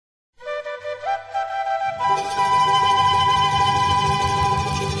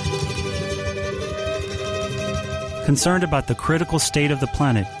concerned about the critical state of the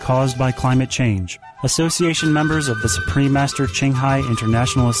planet caused by climate change. Association members of the Supreme Master Ching Hai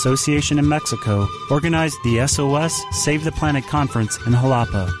International Association in Mexico organized the SOS Save the Planet Conference in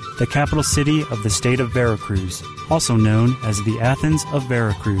Xalapa, the capital city of the state of Veracruz, also known as the Athens of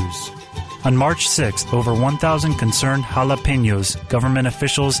Veracruz. On March 6th, over 1,000 concerned jalapeños, government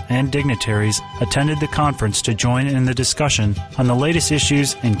officials, and dignitaries attended the conference to join in the discussion on the latest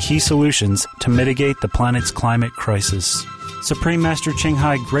issues and key solutions to mitigate the planet's climate crisis. Supreme Master Ching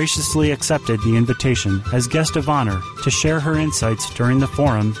Hai graciously accepted the invitation as guest of honor to share her insights during the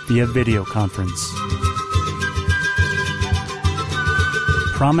forum via videoconference.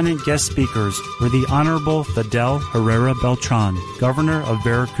 Prominent guest speakers were the Honorable Fidel Herrera Beltran, Governor of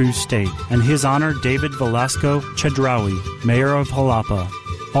Veracruz State, and His Honor David Velasco Chedraui, Mayor of Xalapa.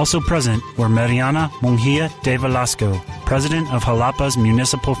 Also present were Mariana Monjia de Velasco, President of Xalapa's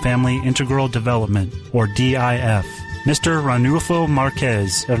Municipal Family Integral Development, or DIF, Mr. Ranulfo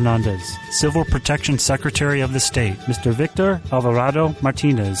Marquez Hernandez, Civil Protection Secretary of the State, Mr. Victor Alvarado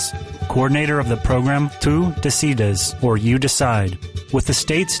Martinez, Coordinator of the program Tu Decides, or You Decide, with the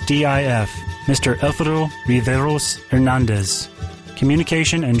state's DIF, Mr. Elfredo Riveros Hernandez,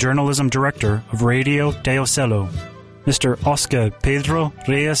 Communication and Journalism Director of Radio de Ocelo, Mr. Oscar Pedro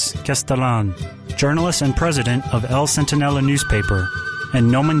Reyes Castellan, Journalist and President of El Centinela newspaper, and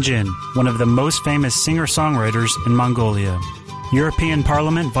Noman Jin, one of the most famous singer-songwriters in Mongolia. European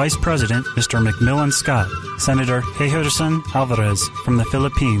Parliament Vice President Mr. Macmillan Scott, Senator Jefferson Alvarez from the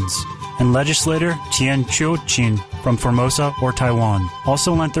Philippines, and legislator Tien Chiu Chin from Formosa or Taiwan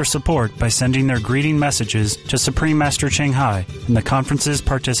also lent their support by sending their greeting messages to Supreme Master Ching Hai and the conference's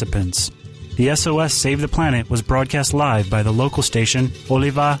participants. The SOS Save the Planet was broadcast live by the local station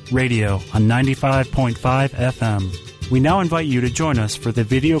Oliva Radio on 95.5 FM. We now invite you to join us for the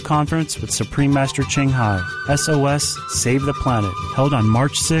video conference with Supreme Master Ching Hai, SOS Save the Planet, held on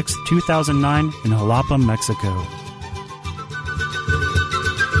March 6, 2009 in Xalapa, Mexico.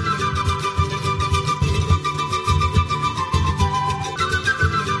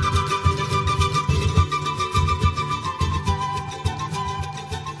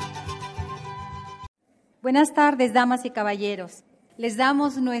 Buenas tardes, damas y caballeros. Les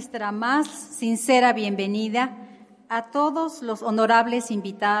damos nuestra más sincera bienvenida a todos los honorables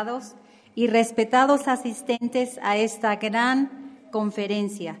invitados y respetados asistentes a esta gran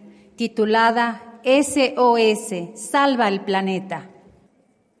conferencia titulada SOS, Salva el Planeta.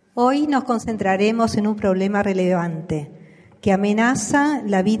 Hoy nos concentraremos en un problema relevante que amenaza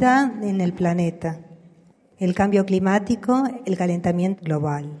la vida en el planeta, el cambio climático, el calentamiento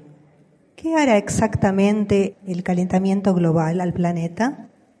global. ¿Qué hará exactamente el calentamiento global al planeta?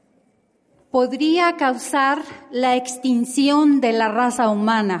 Podría causar la extinción de la raza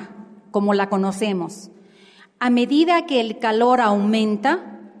humana, como la conocemos. A medida que el calor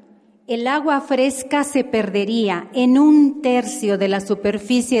aumenta, el agua fresca se perdería en 1/3 de la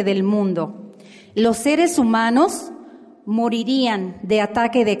superficie del mundo. Los seres humanos morirían de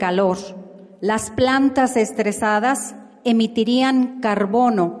ataque de calor. Las plantas estresadas emitirían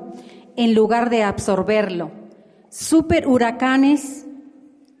carbono en lugar de absorberlo. Superhuracanes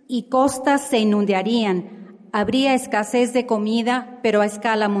y costas se inundarían. Habría escasez de comida, pero a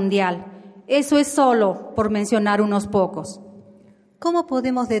escala mundial. Eso es solo por mencionar unos pocos. ¿Cómo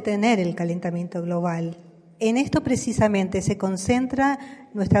podemos detener el calentamiento global? En esto precisamente se concentra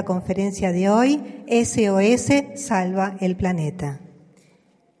nuestra conferencia de hoy, SOS Salva el Planeta.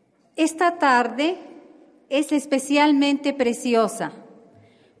 Esta tarde es especialmente preciosa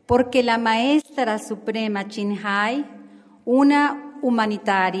porque la Maestra Suprema Ching Hai, una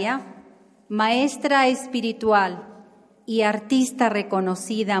humanitaria, maestra espiritual y artista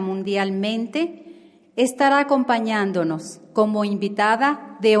reconocida mundialmente, estará acompañándonos como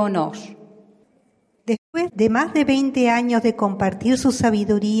invitada de honor. Después de más de 20 años de compartir su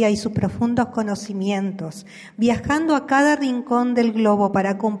sabiduría y sus profundos conocimientos, viajando a cada rincón del globo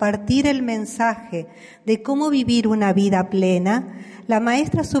para compartir el mensaje de cómo vivir una vida plena, la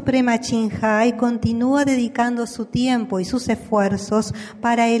Maestra Suprema Ching Hai continúa dedicando su tiempo y sus esfuerzos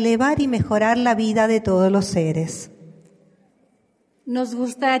para elevar y mejorar la vida de todos los seres. Nos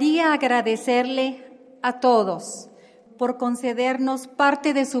gustaría agradecerle a todos por concedernos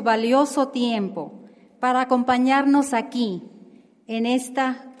parte de su valioso tiempo para acompañarnos aquí en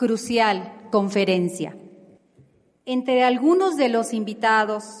esta crucial conferencia. Entre algunos de los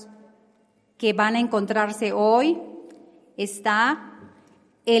invitados que van a encontrarse hoy está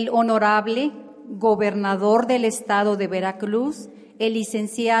el honorable gobernador del estado de Veracruz, el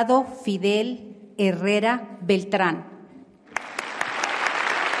licenciado Fidel Herrera Beltrán. 。 . 。 . 。 . 。 . 。 . 。 . 。 . 。 . 。 . 。 . 。 . 。 . 。 . 。 . 。 . 。 . 。 . 。 . 。 . 。 . 。 . 。 . 。 . 。 . 。 . 。 . 。 . 。 . 。 .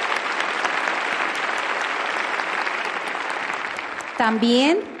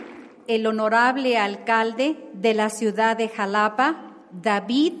 También el honorable alcalde de la ciudad de Xalapa,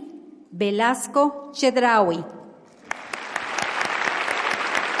 David Velasco Chedraui.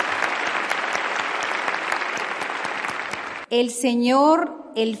 El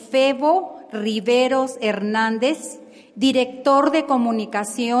señor Elfebo Riveros Hernández, director de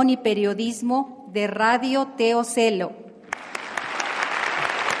Comunicación y Periodismo de Radio Teocelo.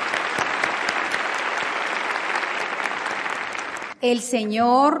 El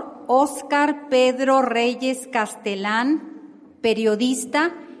señor Óscar Pedro Reyes Castelán,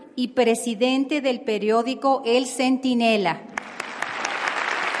 periodista y presidente del periódico El Centinela.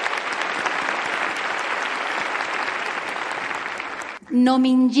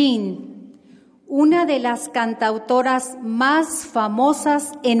 Nominjin, una de las cantautoras más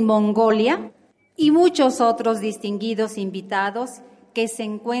famosas en Mongolia, y muchos otros distinguidos invitados que se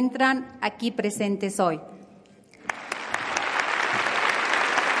encuentran aquí presentes hoy.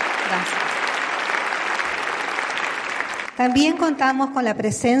 Gracias. También contamos con la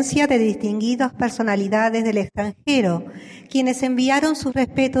presencia de distinguidas personalidades del extranjero, quienes enviaron sus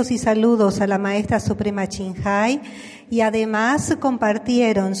respetos y saludos a la maestra Suprema Ching Hai y además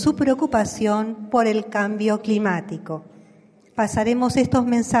compartieron su preocupación por el cambio climático. Pasaremos estos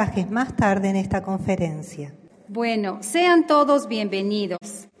mensajes más tarde en esta conferencia. Bueno, sean todos bienvenidos.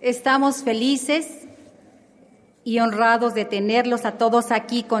 Estamos felices y honrados de tenerlos a todos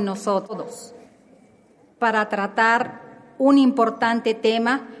aquí con nosotros para tratar un importante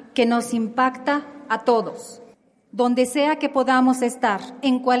tema que nos impacta a todos, donde sea que podamos estar,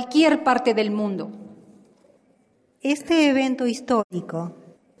 en cualquier parte del mundo. Este evento histórico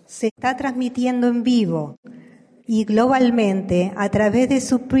se está transmitiendo en vivo y globalmente a través de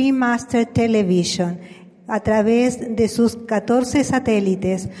Supreme Master Television, a través de sus 14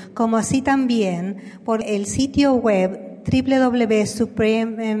 satélites, como así también por el sitio web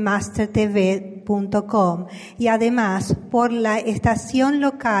www.suprememastertv.com y además por la estación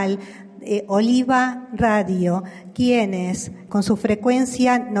local Oliva Radio, quienes con su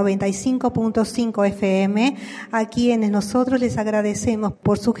frecuencia 95.5 FM, a quienes nosotros les agradecemos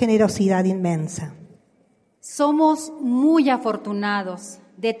por su generosidad inmensa. Somos muy afortunados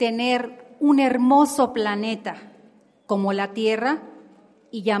de tener un hermoso planeta como la Tierra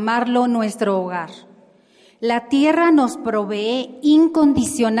y llamarlo nuestro hogar. La Tierra nos provee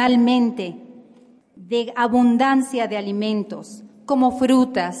incondicionalmente de abundancia de alimentos, como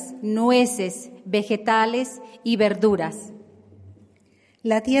frutas, nueces, vegetales y verduras.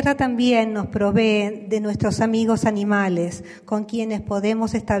 La Tierra también nos provee de nuestros amigos animales, con quienes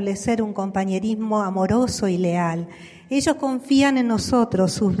podemos establecer un compañerismo amoroso y leal. Ellos confían en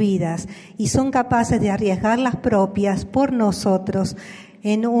nosotros sus vidas y son capaces de arriesgar las propias por nosotros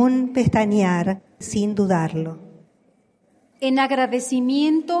en un pestañear, sin dudarlo. En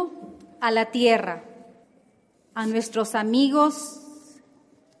agradecimiento a la Tierra, a nuestros amigos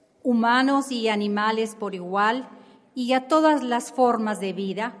humanos y animales por igual, y a todas las formas de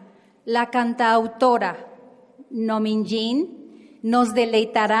vida, la cantautora Nominjin nos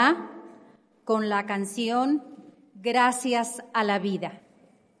deleitará con la canción Gracias a la vida.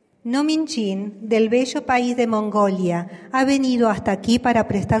 Nominjin, del bello país de Mongolia, ha venido hasta aquí para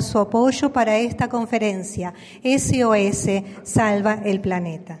prestar su apoyo para esta conferencia. SOS salva el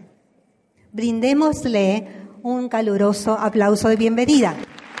planeta. Brindémosle un caluroso aplauso de bienvenida.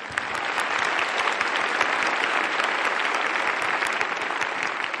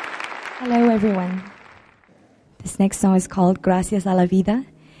 Hello, everyone. This next song is called Gracias a la Vida,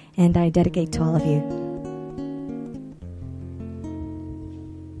 and I dedicate to all of you.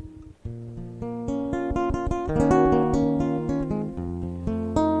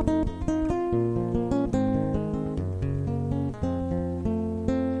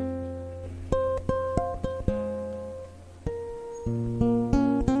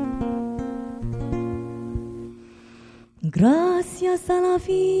 Gracias a la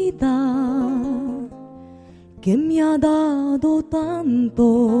vida que me ha dado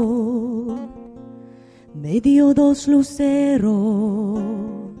tanto, me dio dos luceros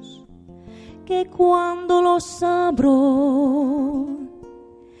que cuando los abro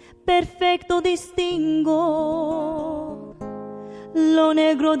perfecto distingo lo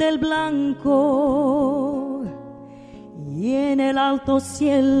negro del blanco y en el alto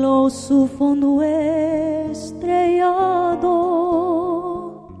cielo su fondo estrellado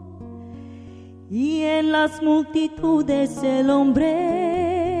y en las multitudes el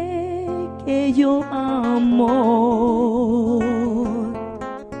hombre que yo amo.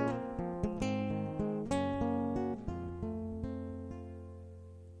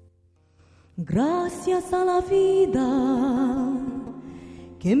 Gracias a la vida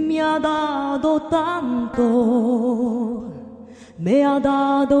que me ha dado tanto, me ha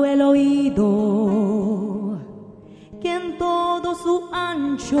dado el oído, que en todo su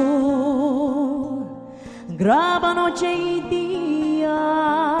ancho graba noche y días,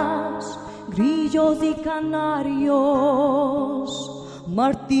 grillos y canarios,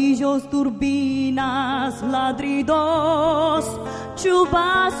 martillos, turbinas, ladridos,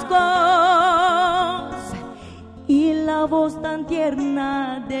 chubascos, y la voz tan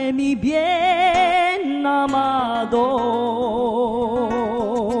tierna de mi bien amado.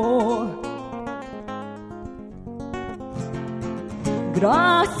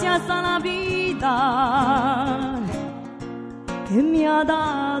 Gracias a la vida que me ha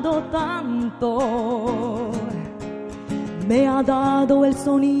dado tanto, me ha dado el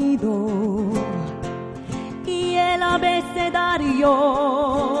sonido y el abecedario,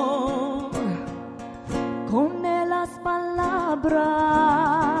 con las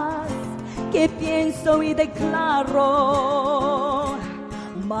palabras que pienso y declaro,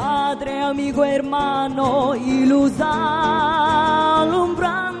 madre, amigo, hermano y luz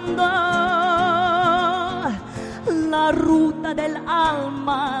alumbrando la ruta del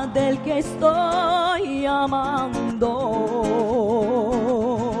alma del que estoy amando.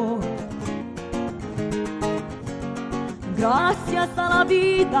 Gracias a la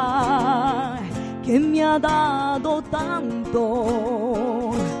vida que me ha dado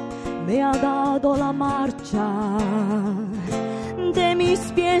tanto, me ha dado la marcha de mis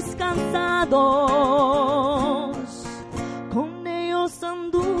pies cansados, con ellos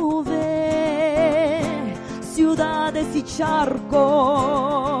anduve ciudades y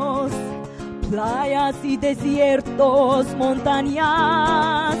charcos, playas y desiertos,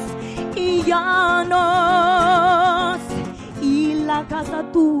 montañas y llanos, y la casa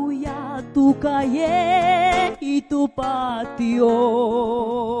tuya, tu calle y tu patio.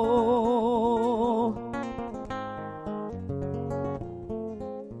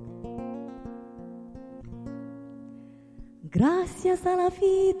 Gracias a la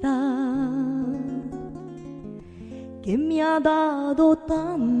vida que me ha dado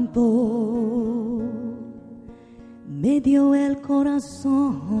tanto, me dio el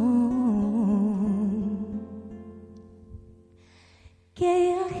corazón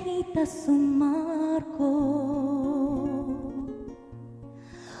que agita su marco.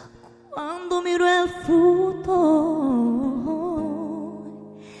 Cuando miro el fruto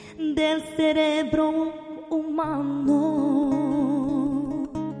del cerebro humano,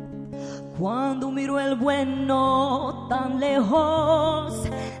 cuando miro el bueno tan lejos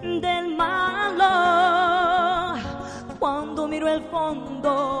del malo, cuando miro el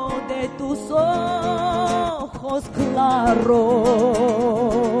fondo de tus ojos claros.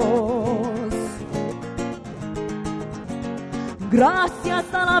 Gracias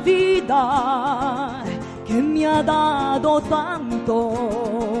a la vida que me ha dado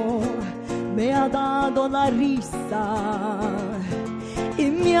tanto, me ha dado la risa y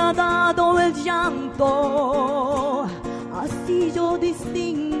me ha dado el llanto, así yo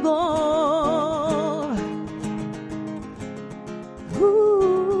distingo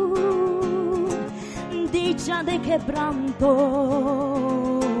dicha de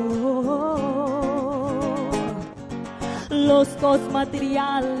quebranto. Los dos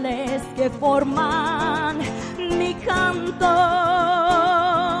materiales que forman mi canto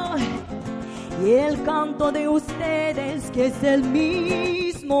y el canto de ustedes que es el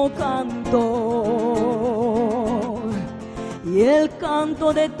mismo canto y el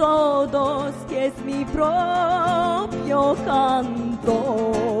canto de todos que es mi propio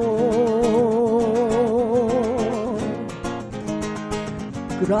canto.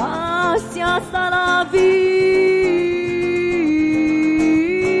 Gracias a la vida.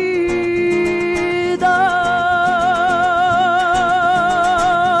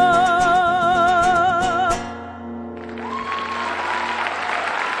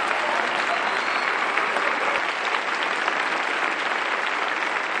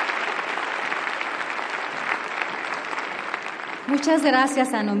 Muchas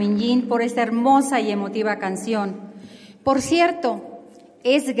gracias a Nominyin por esta hermosa y emotiva canción. Por cierto,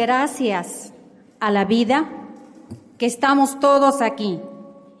 es gracias a la vida que estamos todos aquí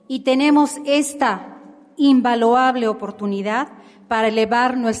y tenemos esta invaluable oportunidad para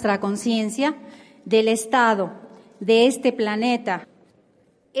elevar nuestra conciencia del estado de este planeta.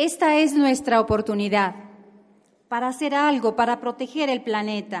 Esta es nuestra oportunidad para hacer algo, para proteger el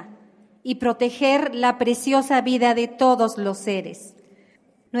planeta y proteger la preciosa vida de todos los seres.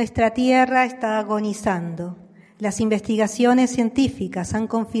 Nuestra Tierra está agonizando. Las investigaciones científicas han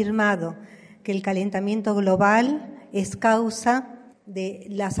confirmado que el calentamiento global es causa de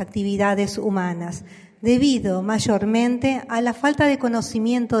las actividades humanas, debido mayormente a la falta de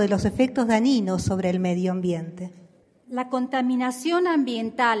conocimiento de los efectos dañinos sobre el medio ambiente. La contaminación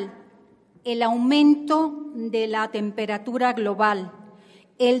ambiental, el aumento de la temperatura global,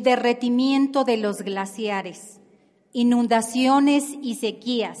 el derretimiento de los glaciares, inundaciones y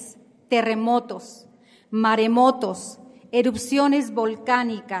sequías, terremotos, maremotos, erupciones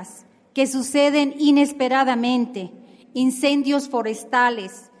volcánicas que suceden inesperadamente, incendios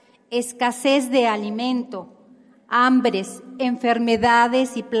forestales, escasez de alimento, hambres,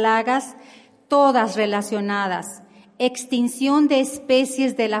 enfermedades y plagas, todas relacionadas, extinción de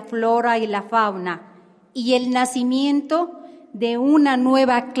especies de la flora y la fauna y el nacimiento de una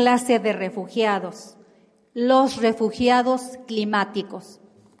nueva clase de refugiados, los refugiados climáticos.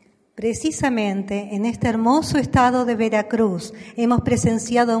 Precisamente en este hermoso estado de Veracruz hemos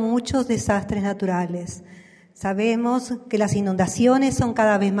presenciado muchos desastres naturales. Sabemos que las inundaciones son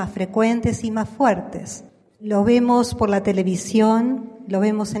cada vez más frecuentes y más fuertes. Lo vemos por la televisión, lo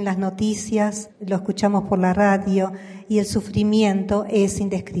vemos en las noticias, lo escuchamos por la radio y el sufrimiento es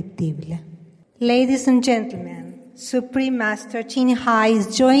indescriptible. Ladies and gentlemen, Supreme Master Ching Hai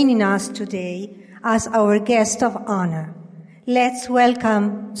is joining us today as our guest of honor. Let's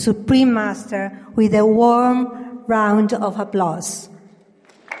welcome Supreme Master with a warm round of applause.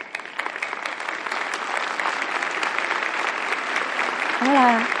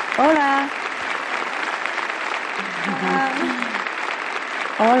 Hola, hola.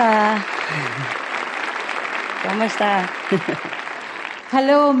 Hola. ¿Cómo está?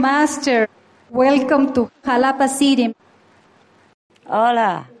 Hello, Master. Welcome to Xalapa City.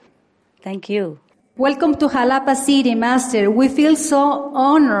 Hola. Thank you. Welcome to Xalapa City, Master. We feel so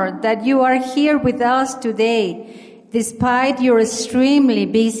honored that you are here with us today, despite your extremely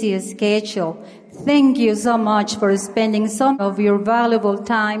busy schedule. Thank you so much for spending some of your valuable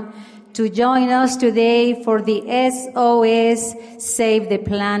time to join us today for the SOS Save the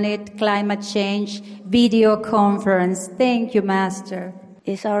Planet Climate Change video conference. Thank you, Master.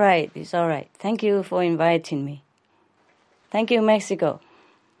 It's all right. It's all right. Thank you for inviting me. Thank you, Mexico.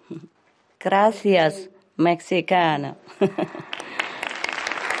 Gracias, Mexicano.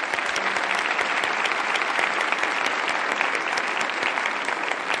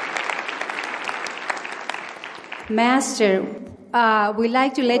 Master, we'd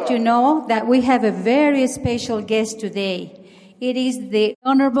like to let you know that we have a very special guest today. It is the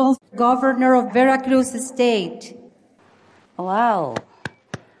Honorable Governor of Veracruz State. Wow.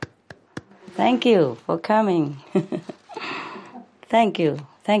 Thank you for coming. Thank you.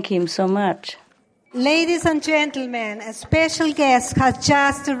 Thank him so much. Ladies and gentlemen, a special guest has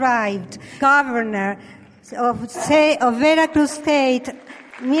just arrived. Governor of Veracruz State,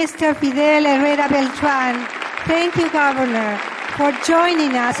 Mr. Fidel Herrera Beltran. Thank you, Governor, for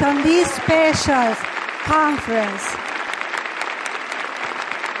joining us on this special conference.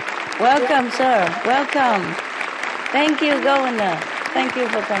 Welcome, sir. Welcome. Thank you, Governor. Thank you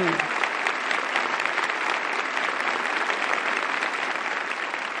for coming.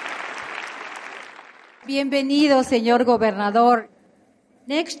 Bienvenido, señor gobernador.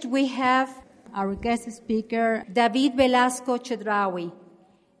 Next, we have our guest speaker, David Velasco Chedraui.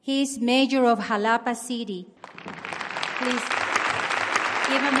 He is mayor of Xalapa City. Please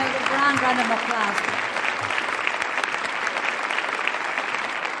give him a round of applause.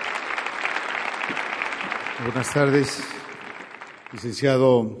 Buenas tardes,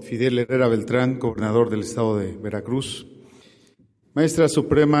 licenciado Fidel Herrera Beltrán, gobernador del estado de Veracruz. Maestra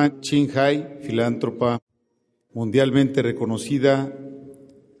Suprema Ching Hai, filántropa mundialmente reconocida,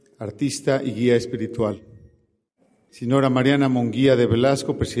 artista y guía espiritual. Señora Mariana Monguía de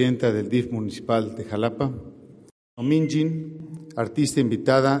Velasco, presidenta del DIF municipal de Xalapa. Minjin, artista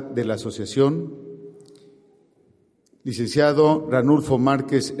invitada de la asociación. Licenciado Ranulfo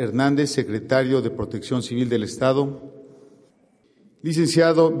Márquez Hernández, secretario de Protección Civil del Estado.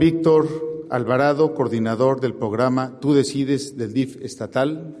 Licenciado Víctor Alvarado, coordinador del programa Tú Decides del DIF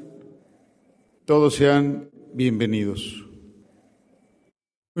estatal. Todos sean bienvenidos.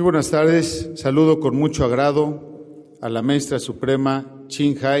 Muy buenas tardes. Saludo con mucho agrado a la Maestra Suprema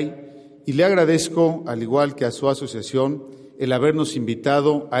Ching Hai y le agradezco, al igual que a su asociación, el habernos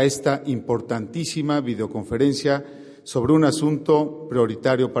invitado a esta importantísima videoconferencia sobre un asunto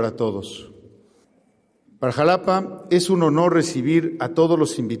prioritario para todos. Para Xalapa es un honor recibir a todos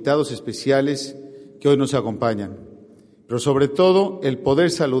los invitados especiales que hoy nos acompañan, pero sobre todo el poder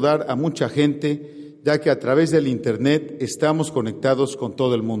saludar a mucha gente, ya que a través del Internet estamos conectados con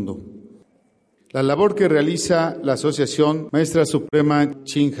todo el mundo. La labor que realiza la Asociación Maestra Suprema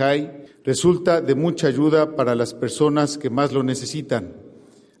Ching Hai Resulta de mucha ayuda para las personas que más lo necesitan.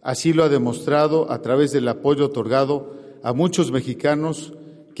 Así lo ha demostrado a través del apoyo otorgado a muchos mexicanos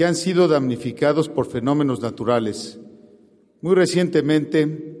que han sido damnificados por fenómenos naturales. Muy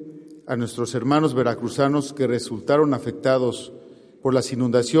recientemente, a nuestros hermanos veracruzanos que resultaron afectados por las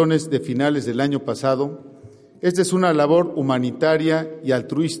inundaciones de finales del año pasado, esta es una labor humanitaria y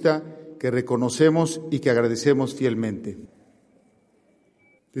altruista que reconocemos y que agradecemos fielmente.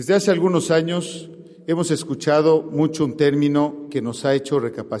 Desde hace algunos años hemos escuchado mucho un término que nos ha hecho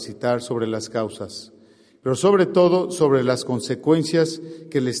recapacitar sobre las causas, pero sobre todo sobre las consecuencias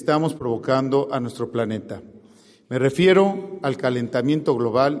que le estamos provocando a nuestro planeta. Me refiero al calentamiento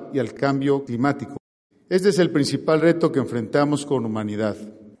global y al cambio climático. Este es el principal reto que enfrentamos como humanidad.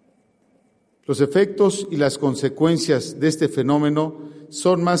 Los efectos y las consecuencias de este fenómeno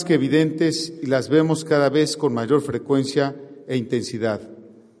son más que evidentes y las vemos cada vez con mayor frecuencia e intensidad.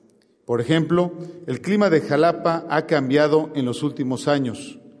 Por ejemplo, el clima de Xalapa ha cambiado en los últimos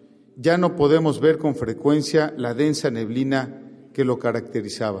años. Ya no podemos ver con frecuencia la densa neblina que lo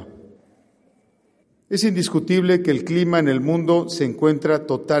caracterizaba. Es indiscutible que el clima en el mundo se encuentra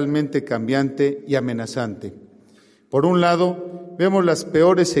totalmente cambiante y amenazante. Por un lado, vemos las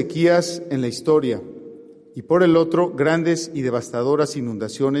peores sequías en la historia y por el otro, grandes y devastadoras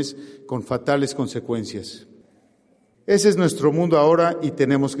inundaciones con fatales consecuencias. Ese es nuestro mundo ahora y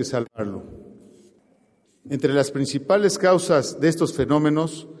tenemos que salvarlo. Entre las principales causas de estos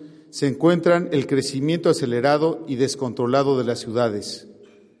fenómenos se encuentran el crecimiento acelerado y descontrolado de las ciudades,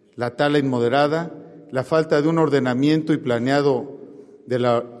 la tala inmoderada, la falta de un ordenamiento y planeado de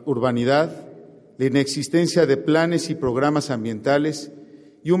la urbanidad, la inexistencia de planes y programas ambientales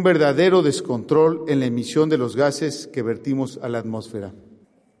y un verdadero descontrol en la emisión de los gases que vertimos a la atmósfera.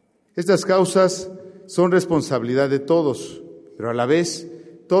 Estas causas son responsabilidad de todos, pero a la vez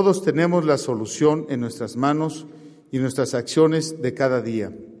todos tenemos la solución en nuestras manos y nuestras acciones de cada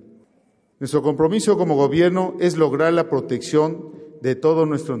día. Nuestro compromiso como gobierno es lograr la protección de todo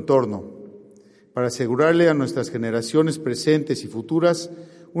nuestro entorno, para asegurarle a nuestras generaciones presentes y futuras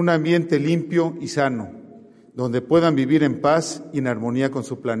un ambiente limpio y sano, donde puedan vivir en paz y en armonía con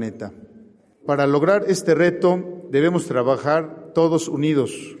su planeta. Para lograr este reto debemos trabajar todos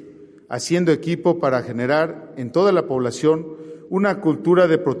unidos, haciendo equipo para generar en toda la población una cultura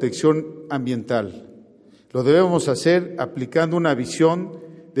de protección ambiental. Lo debemos hacer aplicando una visión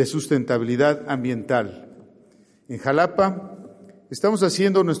de sustentabilidad ambiental. En Xalapa estamos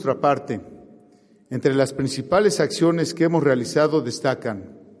haciendo nuestra parte. Entre las principales acciones que hemos realizado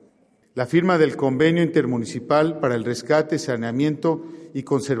destacan la firma del Convenio Intermunicipal para el Rescate, Saneamiento y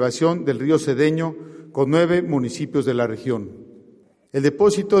Conservación del Río Cedeño con 9 municipios de la región, el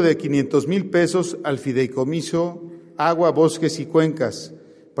depósito de 500,000 pesos al Fideicomiso Agua, Bosques y Cuencas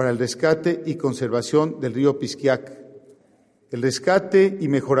para el rescate y conservación del río Pisquiac, el rescate y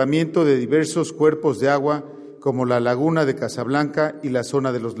mejoramiento de diversos cuerpos de agua como la laguna de Casablanca y la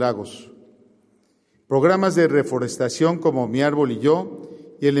zona de los lagos, programas de reforestación como Mi Árbol y Yo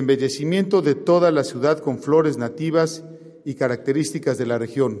y el embellecimiento de toda la ciudad con flores nativas y características de la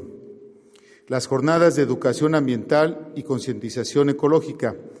región, las jornadas de educación ambiental y concientización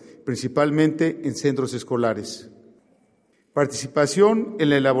ecológica, principalmente en centros escolares. Participación en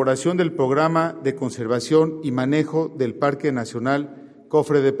la elaboración del programa de conservación y manejo del Parque Nacional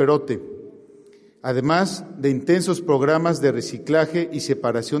Cofre de Perote, además de intensos programas de reciclaje y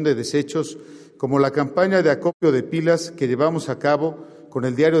separación de desechos, como la campaña de acopio de pilas que llevamos a cabo con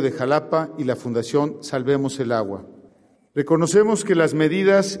el Diario de Xalapa y la Fundación Salvemos el Agua. Reconocemos que las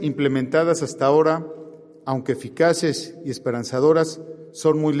medidas implementadas hasta ahora, aunque eficaces y esperanzadoras,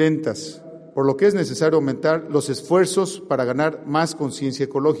 son muy lentas, por lo que es necesario aumentar los esfuerzos para ganar más conciencia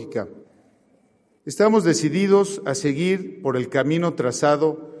ecológica. Estamos decididos a seguir por el camino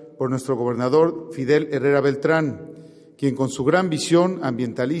trazado por nuestro gobernador Fidel Herrera Beltrán, quien con su gran visión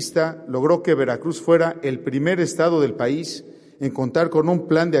ambientalista logró que Veracruz fuera el primer estado del país en contar con un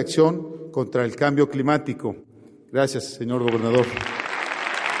plan de acción contra el cambio climático. Gracias, señor gobernador.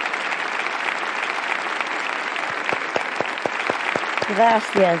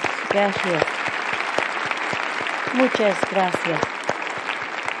 Gracias. Muchas gracias.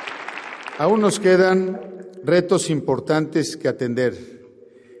 Aún nos quedan retos importantes que atender.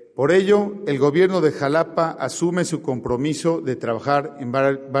 Por ello, el gobierno de Xalapa asume su compromiso de trabajar en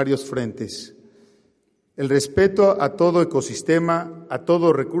varios frentes. El respeto a todo ecosistema, a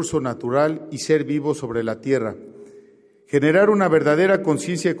todo recurso natural y ser vivo sobre la tierra. Generar una verdadera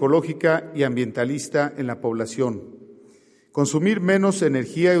conciencia ecológica y ambientalista en la población. Consumir menos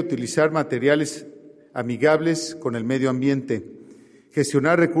energía y utilizar materiales amigables con el medio ambiente.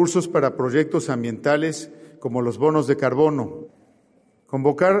 gestionar recursos para proyectos ambientales como los bonos de carbono,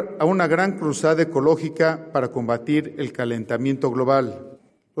 convocar a una gran cruzada ecológica para combatir el calentamiento global.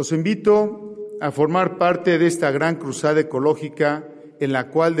 Los invito a formar parte de esta gran cruzada ecológica en la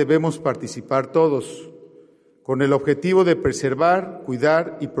cual debemos participar todos, con el objetivo de preservar,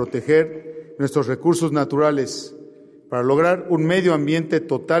 cuidar y proteger nuestros recursos naturales para lograr un medio ambiente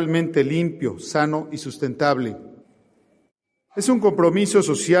totalmente limpio, sano y sustentable. Es un compromiso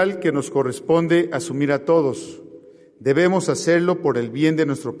social que nos corresponde asumir a todos. Debemos hacerlo por el bien de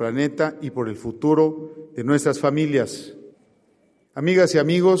nuestro planeta y por el futuro de nuestras familias. Amigas y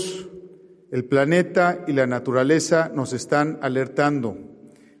amigos, el planeta y la naturaleza nos están alertando.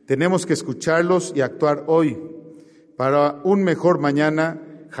 Tenemos que escucharlos y actuar hoy. Para un mejor mañana,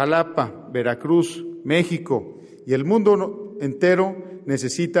 Xalapa, Veracruz, México y el mundo entero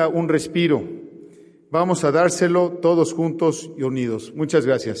necesita un respiro. Vamos a dárselo todos juntos y unidos. Muchas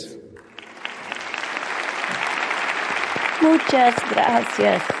gracias. Muchas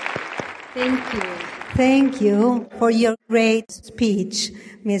gracias. Thank you. Thank you for your great speech,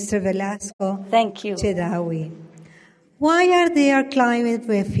 Mr. Velasco. Thank you. Chedraui. Why are there climate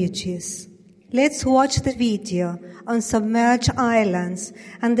refugees? Let's watch the video on submerged islands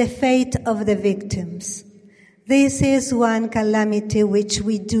and the fate of the victims. This is one calamity which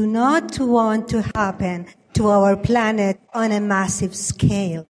we do not want to happen to our planet on a massive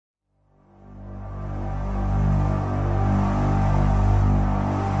scale.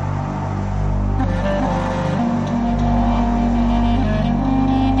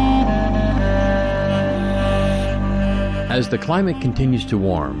 As the climate continues to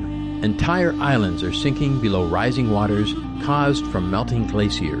warm, entire islands are sinking below rising waters caused from melting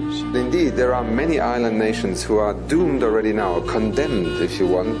glaciers. Indeed, there are many island nations who are doomed already now, condemned, if you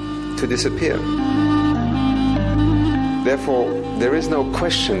want, to disappear. Therefore, there is no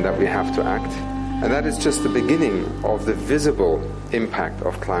question that we have to act, and that is just the beginning of the visible impact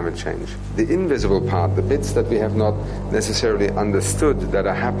of climate change. The invisible part, the bits that we have not necessarily understood that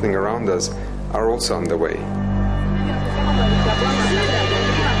are happening around us, are also underway.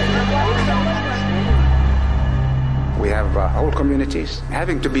 We have whole communities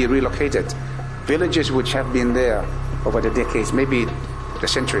having to be relocated, villages which have been there over the decades, maybe the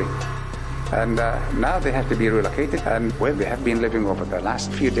century, and now they have to be relocated, and where they have been living over the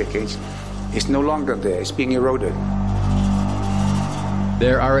last few decades is no longer there, it's being eroded.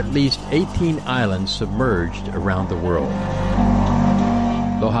 There are at least 18 islands submerged around the world.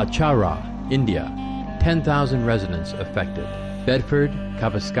 Lohachara, India, 10,000 residents affected. Bedford,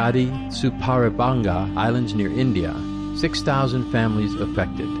 Kavaskadi, Suparabanga Islands near India, 6,000 families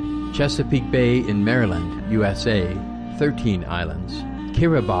affected. Chesapeake Bay in Maryland, USA, 13 islands.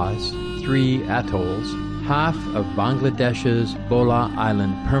 Kiribati, 3 atolls. Half of Bangladesh's Bola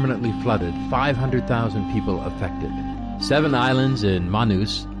Island permanently flooded, 500,000 people affected. 7 islands in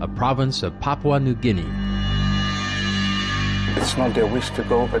Manus, a province of Papua New Guinea. It's not their wish to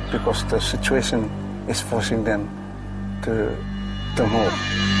go, but because the situation is forcing them to move.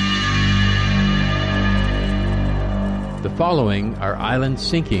 The following are islands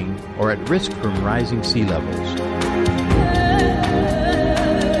sinking or at risk from rising sea levels.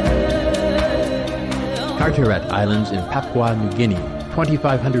 Carteret Islands in Papua New Guinea,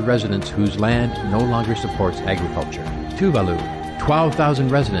 2,500 residents whose land no longer supports agriculture. Tuvalu, 12,000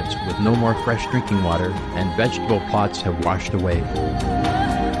 residents with no more fresh drinking water and vegetable plots have washed away.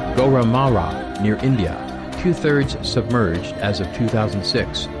 Goramara, near India, 2/3 submerged as of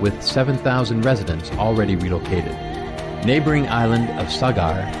 2006, with 7,000 residents already relocated. Neighboring island of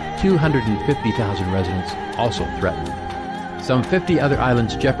Sagar, 250,000 residents also threatened. Some 50 other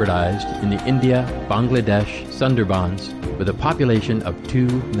islands jeopardized in the India-Bangladesh Sundarbans with a population of 2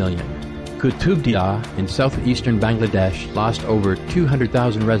 million. Kutubdia in southeastern Bangladesh lost over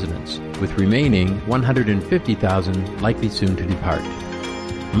 200,000 residents, with remaining 150,000 likely soon to depart.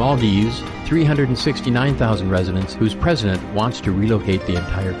 Maldives, 369,000 residents whose president wants to relocate the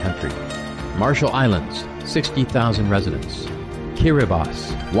entire country. Marshall Islands, 60,000 residents.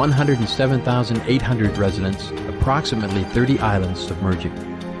 Kiribati, 107,800 residents, approximately 30 islands submerging.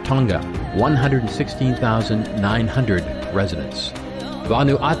 Tonga, 116,900 residents.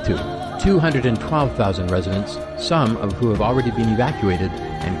 Vanuatu, 212,000 residents, some of who have already been evacuated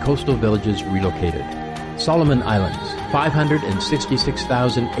and coastal villages relocated. Solomon Islands,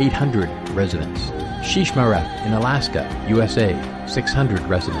 566,800 residents. Shishmaref in Alaska, USA, 600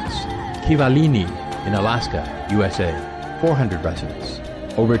 residents. Kivalini in Alaska, USA, 400 residents.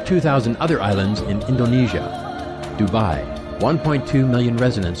 Over 2,000 other islands in Indonesia. Dubai, 1.2 million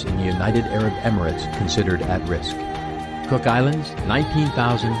residents in the United Arab Emirates considered at risk. Cook Islands,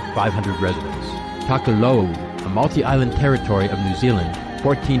 19,500 residents. Takulou, a multi-island territory of New Zealand,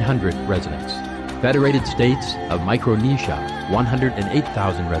 1,400 residents. Federated States of Micronesia,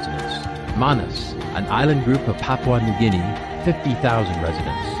 108,000 residents. Manus, an island group of Papua New Guinea, 50,000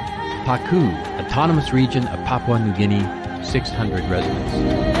 residents. Paku, autonomous region of Papua New Guinea, 600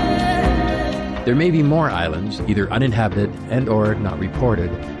 residents. There may be more islands, either uninhabited and or not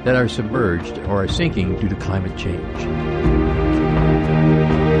reported, that are submerged or are sinking due to climate change.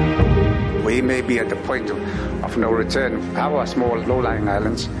 We may be at the point of no return. Our small low-lying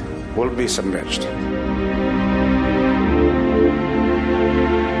islands will be submerged.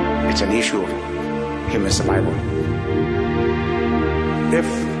 It's an issue of human survival. If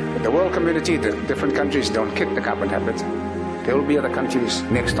the world community, the different countries don't kick the carbon habit, there will be other countries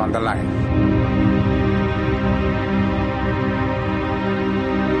next on the line.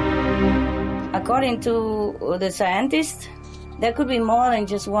 According to the scientists, there could be more than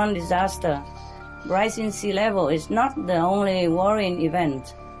just one disaster. Rising sea level is not the only worrying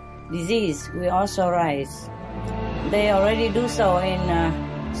event. Disease will also rise. They already do so in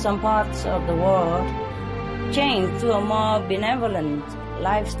some parts of the world. Change to a more benevolent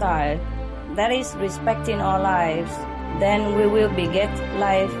lifestyle, that is respecting our lives, then we will beget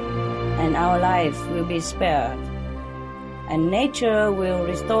life and our lives will be spared. And nature will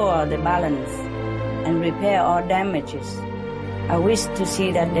restore the balance and repair our damages. I wish to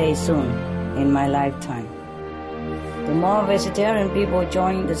see that day soon in my lifetime. The more vegetarian people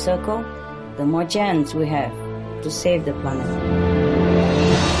join the circle, the more chance we have to save the planet.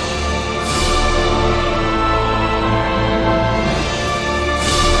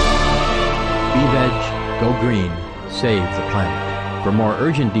 Be veg, go green, save the planet. For more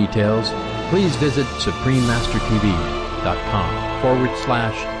urgent details, please visit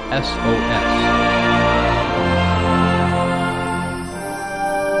suprememastertv.com/SOS.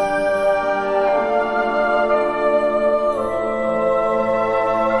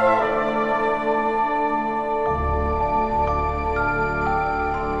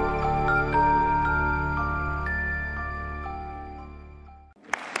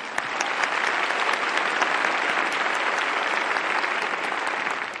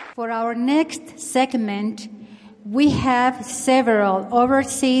 For our next segment, we have several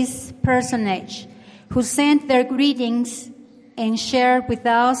overseas personages who sent their greetings and shared with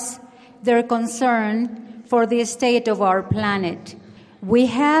us their concern for the state of our planet. We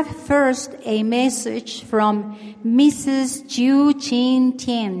have first a message from Mrs. Chu Chin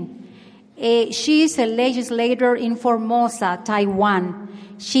Tien. She is a legislator in Formosa, Taiwan.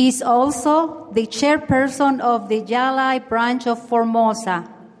 She is also the chairperson of the Yalai branch of Formosa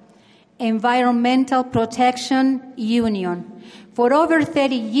Environmental Protection Union. For over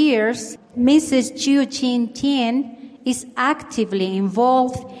 30 years, Mrs. Chu Chin Tien is actively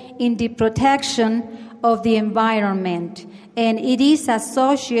involved in the protection of the environment, and it is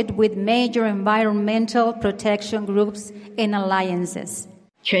associated with major environmental protection groups and alliances.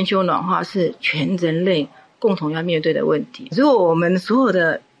 全球暖化是全人类共同要面对的问题。如果我们所有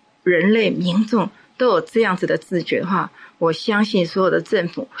的人类民众都有这样子的自觉的话，我相信所有的政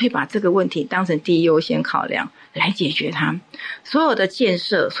府会把这个问题当成第一优先考量来解决它。所有的建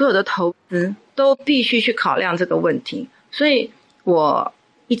设，所有的投资都必须去考量这个问题。所以我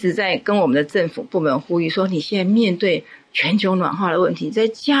一直在跟我们的政府部门呼吁说，你现在面对全球暖化的问题，再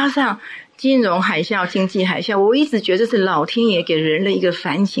加上金融海啸、经济海啸，我一直觉得这是老天爷给人类一个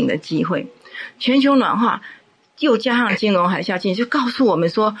反省的机会。全球暖化又加上金融海啸，就告诉我们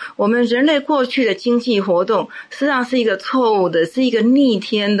说，我们人类过去的经济活动实际上是一个错误的，是一个逆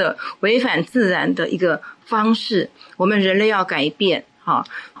天的、违反自然的一个方式。我们人类要改变。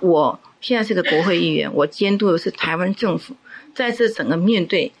我现在是个国会议员，我监督的是台湾政府，在这整个面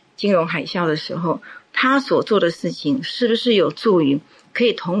对金融海啸的时候，他所做的事情是不是有助于可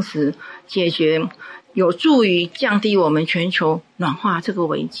以同时解决，有助于降低我们全球暖化这个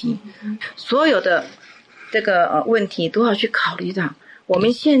危机。所有的这个问题都要去考虑到我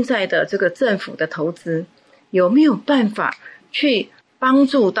们现在的这个政府的投资有没有办法去帮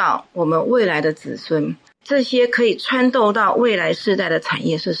助到我们未来的子孙，这些可以穿透到未来世代的产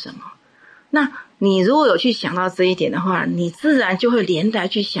业是什么。那你如果有去想到这一点的话，你自然就会连带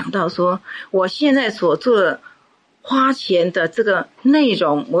去想到说，我现在所做的花钱的这个内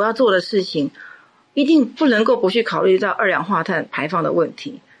容，我要做的事情一定不能够不去考虑到二氧化碳排放的问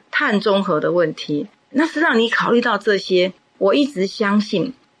题、碳中和的问题。那是让你考虑到这些，我一直相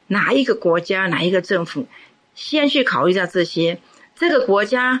信哪一个国家哪一个政府先去考虑到这些，这个国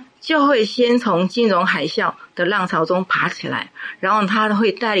家就会先从金融海啸的浪潮中爬起来，然后他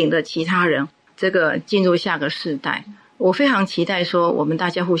会带领着其他人这个进入下个世代。我非常期待说我们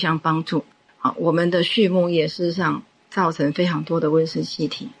大家互相帮助啊，我们的畜牧业事实上造成非常多的温室气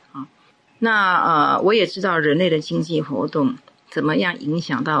体啊。那我也知道人类的经济活动怎么样影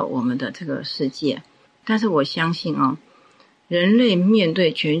响到我们的这个世界，但是我相信啊，人类面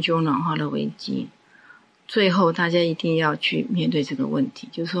对全球暖化的危机，最后大家一定要去面对这个问题，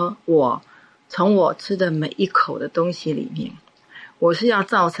就是说从我吃的每一口的东西里面，我是要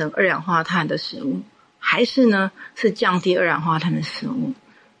造成二氧化碳的食物，还是呢是降低二氧化碳的食物？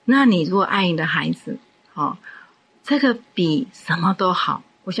那你如果爱你的孩子，这个比什么都好，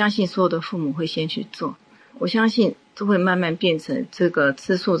我相信所有的父母会先去做。我相信就会慢慢变成这个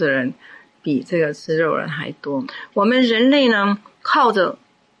吃素的人比这个吃肉人还多。我们人类呢，靠着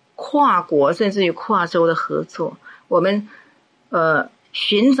跨国甚至于跨州的合作，我们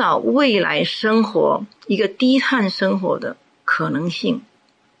寻找未来生活一个低碳生活的可能性。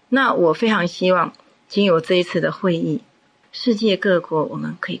那我非常希望经由这一次的会议，世界各国我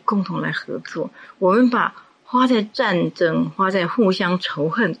们可以共同来合作，我们把花在战争、花在互相仇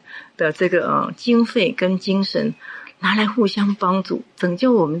恨的这个经费跟精神拿来互相帮助，拯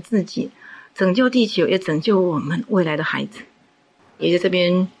救我们自己，拯救地球，也拯救我们未来的孩子。也在这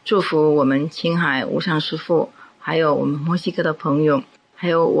边祝福我们青海无上师父，还有我们墨西哥的朋友，还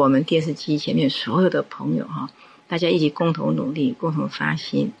有我们电视机前面所有的朋友大家一起共同努力，共同发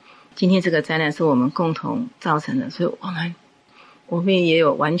心。今天这个灾难是我们共同造成的，所以我们也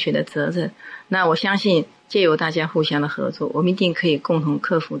有完全的责任。那我相信借由大家互相的合作，我们一定可以共同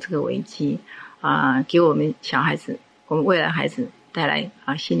克服这个危机给我们小孩子，我们未来孩子带来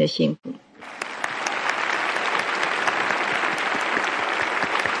新的幸福。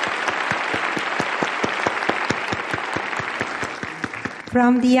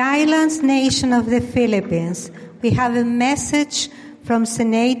From the islands nation of the Philippines, we have a message from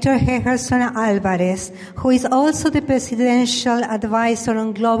Senator Gerson Alvarez, who is also the Presidential Advisor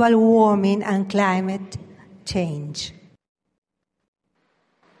on Global Warming and Climate Change.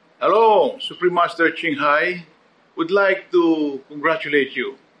 Hello, Supreme Master Ching Hai. Would like to congratulate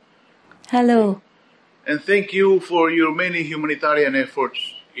you. Hello. And thank you for your many humanitarian efforts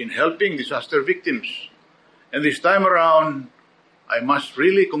in helping disaster victims. And this time around, I must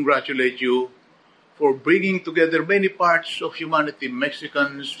really congratulate you for bringing together many parts of humanity,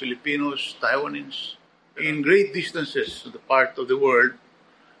 Mexicans, Filipinos, Taiwanese, in great distances of the part of the world,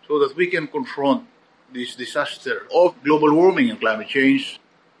 so that we can confront this disaster of global warming and climate change.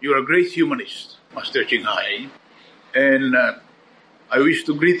 You are a great humanist, Master Ching Hai. And I wish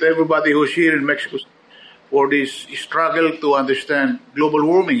to greet everybody who's here in Mexico for this struggle to understand global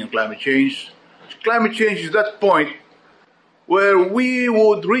warming and climate change. Climate change is that point where we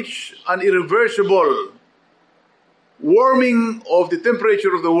would reach an irreversible warming of the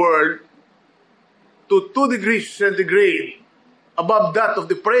temperature of the world to 2 degrees centigrade above that of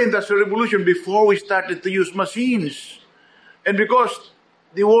the pre-industrial revolution before we started to use machines. And because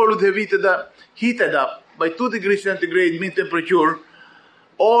the world would have heated up by 2 degrees centigrade mean temperature,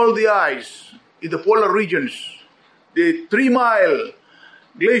 all the ice in the polar regions, the 3-mile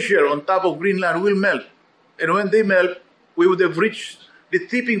glacier on top of Greenland will melt. And when they melt, we would have reached the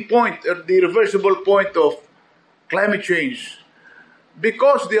tipping point, or the irreversible point of climate change.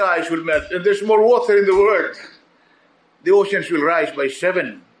 Because the ice will melt and there's more water in the world, the oceans will rise by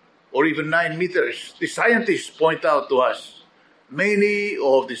 7 or even 9 meters. The scientists point out to us, many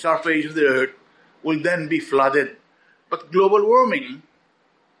of the surface of the earth will then be flooded. But global warming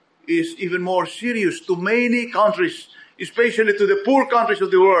is even more serious to many countries, especially to the poor countries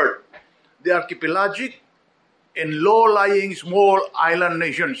of the world, the archipelagic and low-lying small island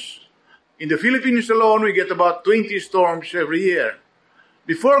nations. In the Philippines alone, we get about 20 storms every year.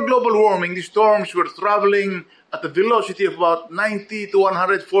 Before global warming, the storms were traveling at a velocity of about 90 to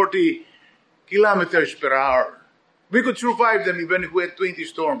 140 kilometers per hour. We could survive them even if we had 20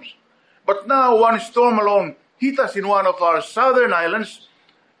 storms. But now one storm alone hit us in one of our southern islands,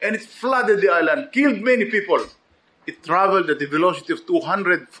 and it flooded the island, killed many people. It traveled at the velocity of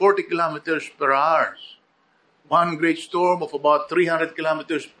 240 kilometers per hour. One great storm of about 300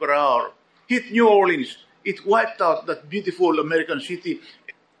 kilometers per hour hit New Orleans. It wiped out that beautiful American city.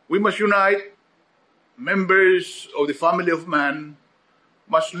 We must unite. Members of the family of man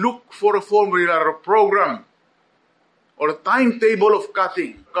must look for a formula or a program or a timetable of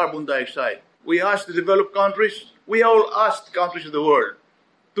cutting carbon dioxide. We asked the developed countries, we all asked countries of the world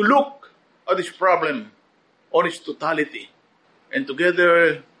to look at this problem on its totality. And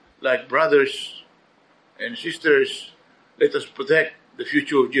together, like brothers and sisters, let us protect the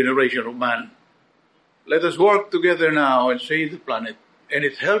future generation of man. Let us work together now and save the planet. And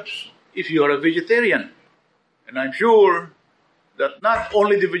it helps if you are a vegetarian. And I'm sure that not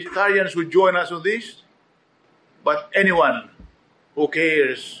only the vegetarians will join us on this, but anyone who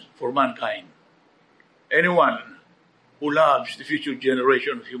cares for mankind, anyone who loves the future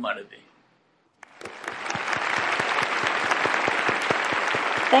generation of humanity.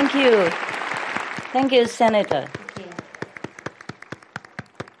 Thank you. Thank you, Senator.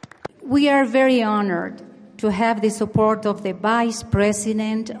 We are very honored to have the support of the Vice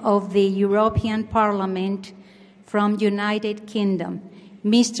President of the European Parliament from United Kingdom,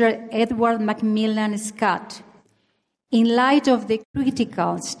 Mr. Edward Macmillan Scott. In light of the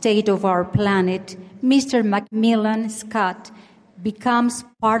critical state of our planet, Mr. Macmillan Scott becomes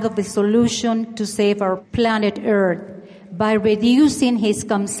part of the solution to save our planet Earth by reducing his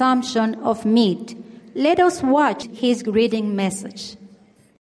consumption of meat. Let us watch his greeting message.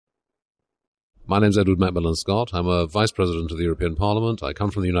 My name is Edward Macmillan Scott. I'm a Vice President of the European Parliament. I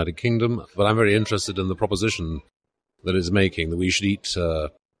come from the United Kingdom, but I'm very interested in the proposition that it's making that we should eat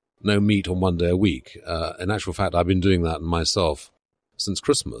no meat on one day a week. In actual fact, I've been doing that myself since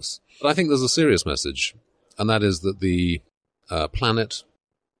Christmas. But I think there's a serious message, and that is that the planet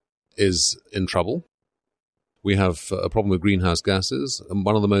is in trouble. We have a problem with greenhouse gases, and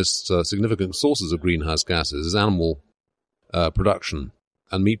one of the most significant sources of greenhouse gases is animal production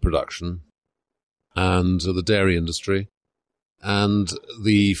and meat production, and the dairy industry, and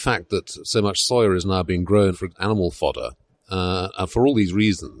the fact that so much soya is now being grown for animal fodder. And for all these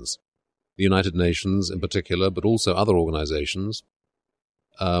reasons, the United Nations in particular, but also other organizations,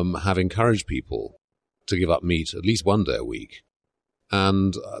 have encouraged people to give up meat at least one day a week.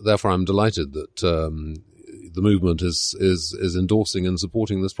 And therefore I'm delighted that the movement is endorsing and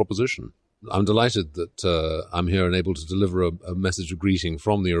supporting this proposition. I'm delighted that I'm here and able to deliver a message of greeting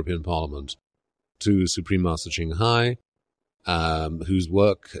from the European Parliament to Supreme Master Ching Hai, whose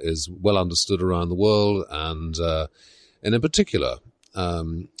work is well understood around the world, and in particular,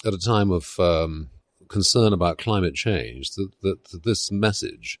 at a time of concern about climate change, that this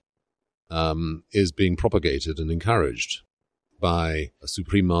message is being propagated and encouraged by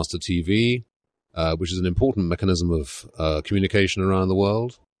Supreme Master TV, which is an important mechanism of communication around the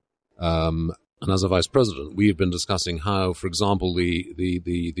world. And as a Vice President, we have been discussing how, for example,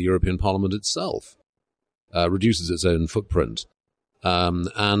 the European Parliament itself reduces its own footprint.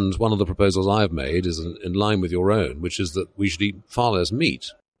 And one of the proposals I've made is in line with your own, which is that we should eat far less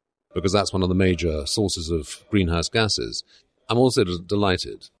meat, because that's one of the major sources of greenhouse gases. I'm also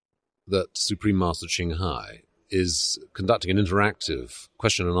delighted that Supreme Master Ching Hai is conducting an interactive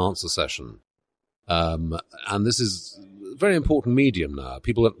question and answer session. And this is a very important medium now.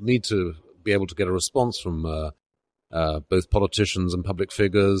 People need to be able to get a response from both politicians and public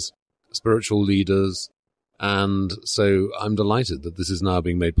figures, spiritual leaders. And so I'm delighted that this is now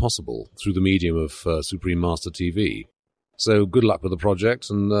being made possible through the medium of Supreme Master TV. So good luck with the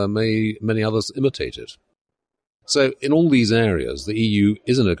project, and may many others imitate it. So in all these areas, the EU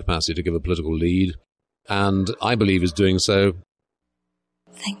is in a capacity to give a political lead, and I believe is doing so.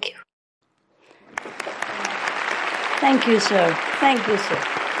 Thank you. Thank you, sir. Thank you, sir.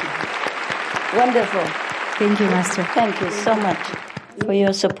 Wonderful. Thank you, Master. Thank you so much for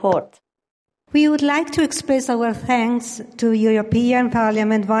your support. We would like to express our thanks to European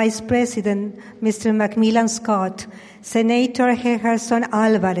Parliament Vice President Mr. Macmillan Scott, Senator Gerson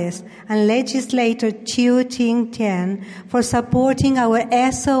Alvarez, and Legislator Chiu Ting-Tien for supporting our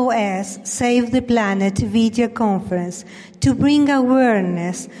SOS Save the Planet video conference to bring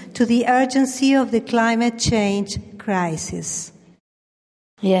awareness to the urgency of the climate change crisis.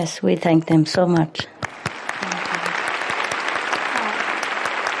 Yes, we thank them so much.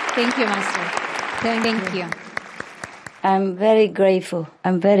 Thank you, Master. Thank you. I'm very grateful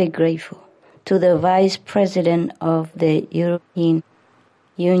to the Vice President of the European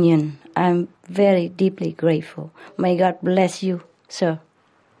Union. I'm very deeply grateful. May God bless you, sir.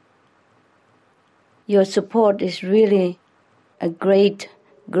 Your support is really a great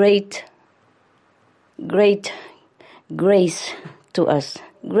grace to us,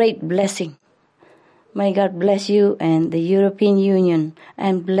 great blessing. May God bless you and the European Union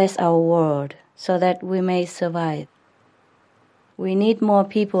and bless our world so that we may survive. We need more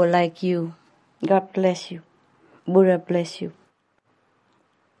people like you. God bless you. Buddha bless you.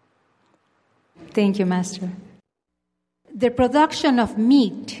 Thank you, Master. The production of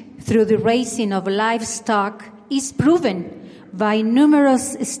meat through the raising of livestock is proven by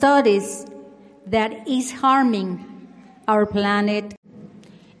numerous studies that is harming our planet.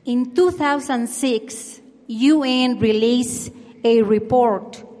 In 2006, UN released a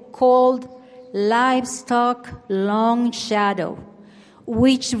report called Livestock Long Shadow,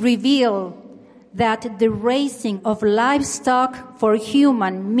 which revealed that the raising of livestock for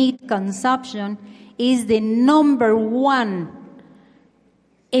human meat consumption is the number one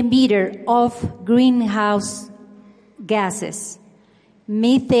emitter of greenhouse gases.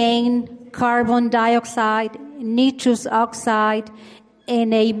 Methane, carbon dioxide, nitrous oxide,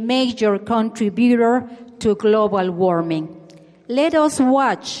 and a major contributor to global warming. Let us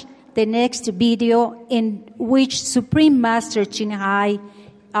watch the next video in which Supreme Master Ching Hai,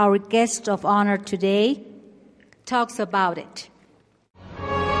 our guest of honor today, talks about it.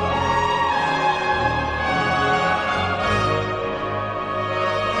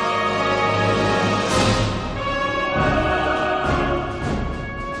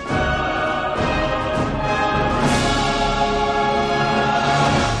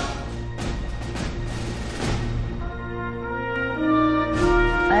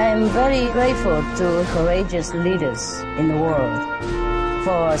 I'm very grateful to courageous leaders in the world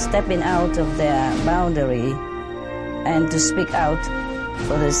for stepping out of their boundary and to speak out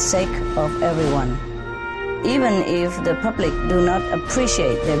for the sake of everyone. Even if the public do not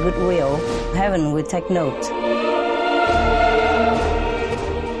appreciate their goodwill, heaven will take note.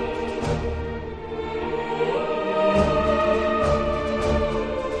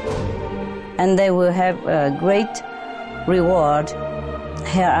 And they will have a great reward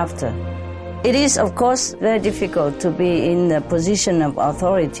hereafter. It is, of course, very difficult to be in the position of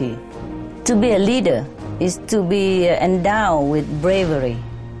authority. To be a leader is to be endowed with bravery,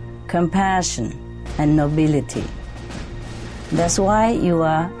 compassion, and nobility. That's why you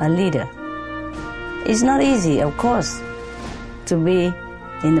are a leader. It's not easy, of course, to be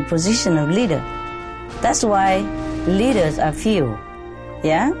in the position of leader. That's why leaders are few.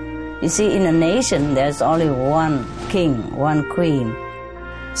 Yeah? You see, in a nation, there's only one king, one queen,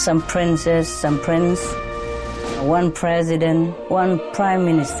 some princess, some prince, one president, one prime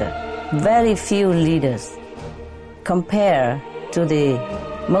minister. Very few leaders compared to the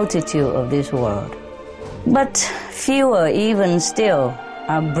multitude of this world. But fewer even still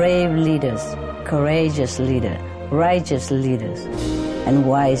are brave leaders, courageous leaders, righteous leaders, and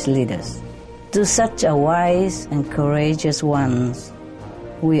wise leaders. To such a wise and courageous ones,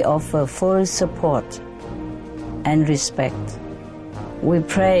 we offer full support and respect. We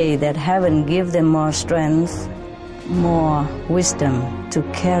pray that heaven give them more strength, more wisdom to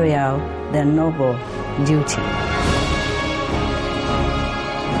carry out their noble duty.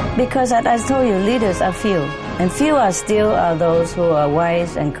 Because as I told you, leaders are few, and few are still are those who are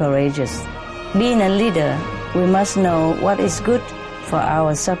wise and courageous. Being a leader, we must know what is good for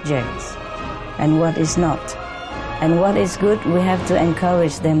our subjects and what is not. And what is good, we have to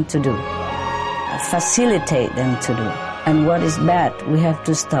encourage them to do, facilitate them to do. And what is bad, we have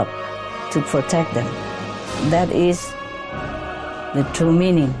to stop to protect them. That is the true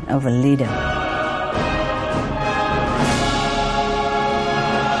meaning of a leader.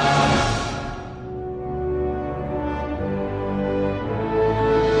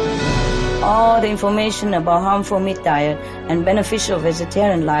 All the information about harmful meat diet and beneficial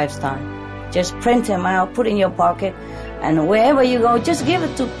vegetarian lifestyle, just print them out, put in your pocket, and wherever you go, just give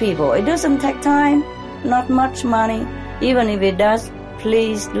it to people. It doesn't take time, not much money. Even if it does,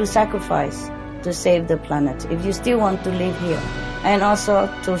 please do sacrifice to save the planet if you still want to live here. And also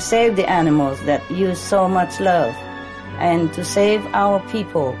to save the animals that you so much love. And to save our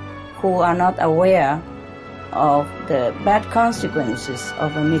people who are not aware of the bad consequences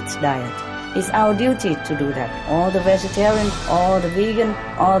of a meat diet. It's our duty to do that. All the vegetarian, all the vegan,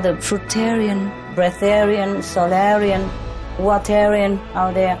 all the fruitarian, breatharian, solarian, waterian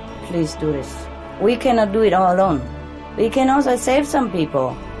out there, please do this. We cannot do it all alone. We can also save some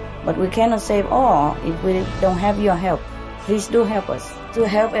people, but we cannot save all if we don't have your help. Please do help us to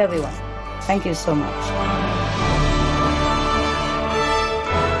help everyone. Thank you so much.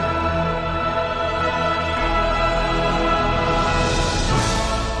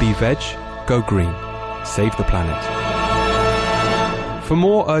 Be veg, go green. Save the planet. For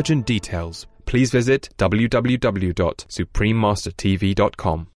more urgent details, please visit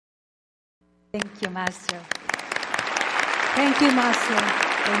www.suprememastertv.com. Thank you, Master. Thank you, Master,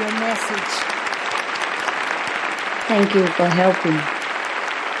 for your message. Thank you for helping.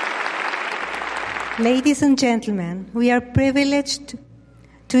 Ladies and gentlemen, we are privileged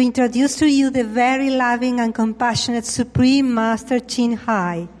to introduce to you the very loving and compassionate Supreme Master Ching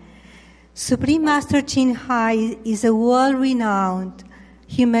Hai. Supreme Master Ching Hai is a world-renowned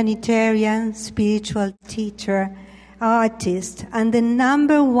humanitarian, spiritual teacher, artist, and the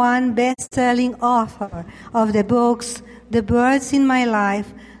 #1 best-selling author of the books The Birds in My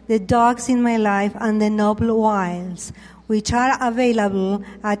Life, The Dogs in My Life, and The Noble Wilds, which are available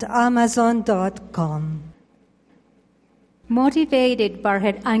at Amazon.com. Motivated by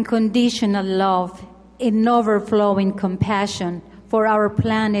her unconditional love and overflowing compassion for our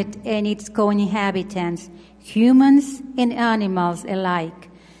planet and its co-inhabitants, humans and animals alike,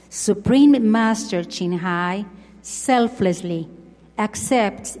 Supreme Master Ching Hai selflessly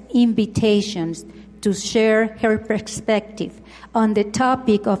accepts invitations to share her perspective on the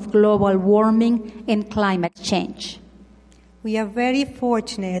topic of global warming and climate change. We are very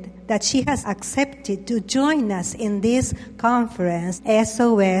fortunate that she has accepted to join us in this conference,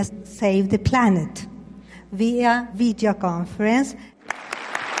 SOS Save the Planet, via videoconference.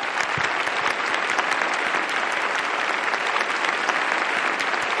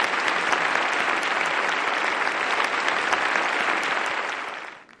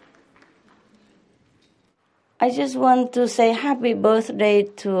 I just want to say happy birthday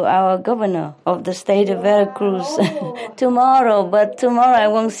to our governor of the state of Veracruz tomorrow, but tomorrow I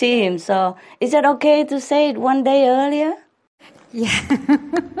won't see him. So is it okay to say it one day earlier? Yeah.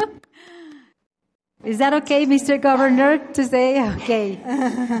 Is that okay, Mr. Governor, to say? Okay.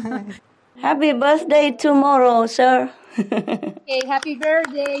 Happy birthday tomorrow, sir. Okay, happy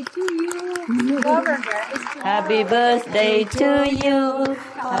birthday to you, Governor. Happy birthday to you.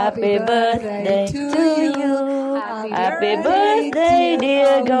 Happy birthday to you. Happy birthday,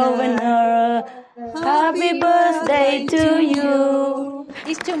 dear Governor. Happy birthday to you.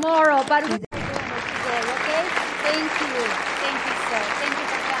 It's tomorrow, but we're today, okay? Thank you. Thank you, sir. Thank you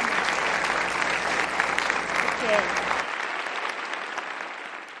for coming. Okay.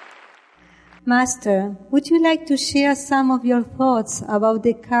 Master, would you like to share some of your thoughts about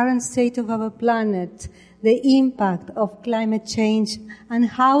the current state of our planet, the impact of climate change, and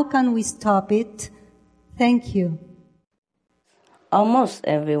how can we stop it? Thank you. Almost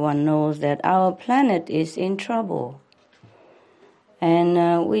everyone knows that our planet is in trouble.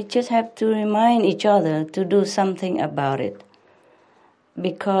 And we just have to remind each other to do something about it,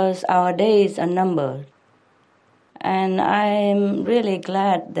 because our days are numbered. And I'm really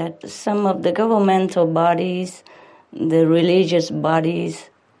glad that some of the governmental bodies, the religious bodies,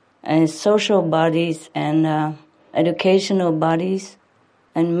 and social bodies, and educational bodies,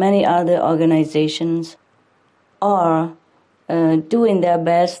 and many other organizations are doing their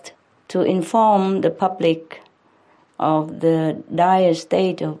best to inform the public of the dire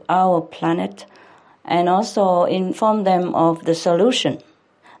state of our planet, and also inform them of the solution,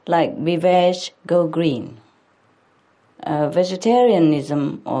 like be veg, go green.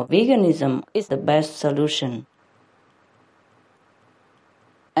 Vegetarianism or veganism is the best solution.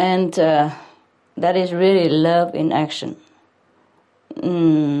 And that is really love in action.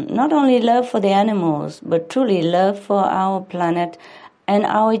 Not only love for the animals, but truly love for our planet and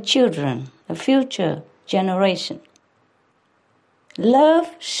our children, the future generation.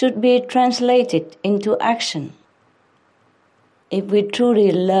 Love should be translated into action. If we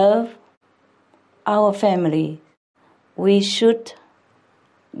truly love our family, we should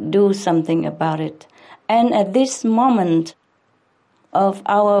do something about it. And at this moment of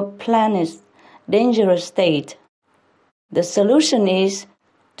our planet's dangerous state, the solution is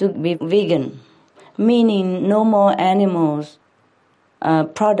to be vegan, meaning no more animals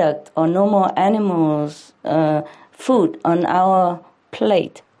product or no more animals food on our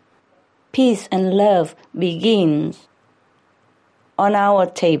plate. Peace and love begins on our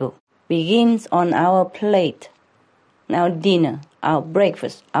table, begins on our plate. Our dinner, our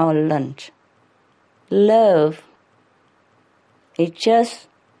breakfast, our lunch. Love is just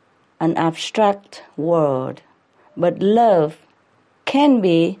an abstract word, but love can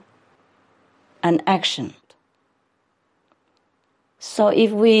be an action. So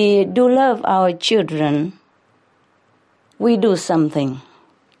if we do love our children, we do something.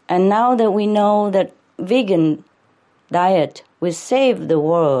 And now that we know that vegan diet will save the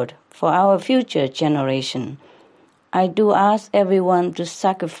world for our future generation, I do ask everyone to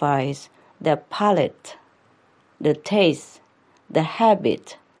sacrifice their palate, the taste, the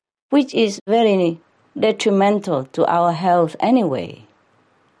habit, which is very detrimental to our health anyway.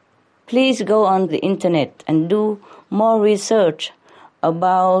 Please go on the internet and do more research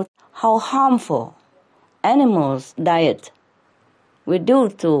about how harmful animals' diet will do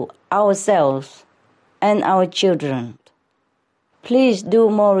to ourselves and our children. Please do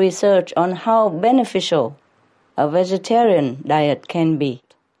more research on how beneficial a vegetarian diet can be.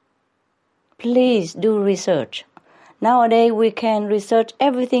 Please do research. Nowadays we can research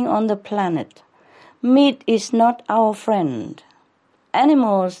everything on the planet. Meat is not our friend.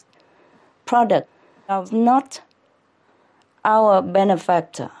 Animals' products are not our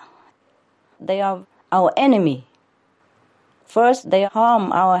benefactor. They are our enemy. First, they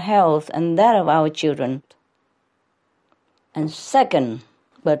harm our health and that of our children. And second,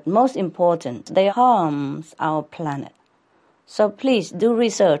 but most important, they harm our planet. So please do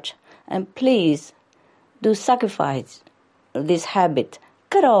research and please do sacrifice this habit.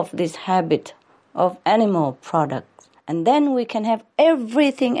 Cut off this habit of animal products. And then we can have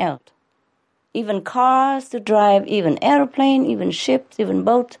everything else. Even cars to drive, even airplane, even ships, even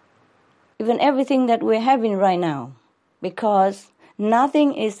boat, even everything that we're having right now. Because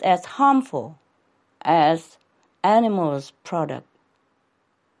nothing is as harmful as animals' product.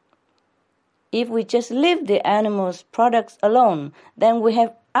 If we just leave the animals' products alone, then we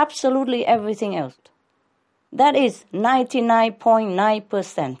have absolutely everything else. That is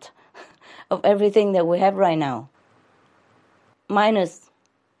 99.9% of everything that we have right now. Minus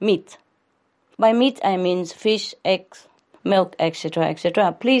meat. By meat, I mean fish, eggs, milk, etc.,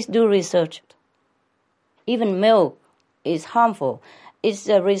 etc. Please do research. Even milk is harmful. It's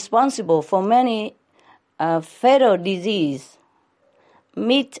responsible for many fatal diseases.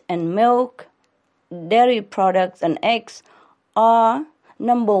 Meat and milk, dairy products and eggs are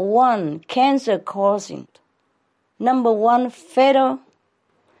number one cancer causing, number one fatal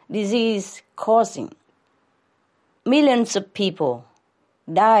disease causing. Millions of people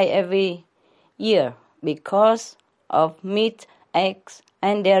die every year because of meat, eggs,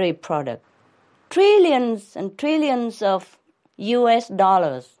 and dairy products. Trillions and trillions of US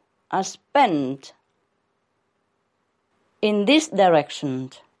dollars are spent in this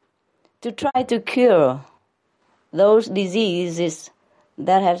direction to try to cure those diseases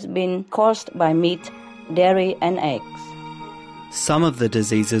that have been caused by meat, dairy, and eggs. Some of the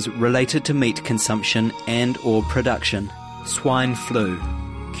diseases related to meat consumption and or production. Swine flu.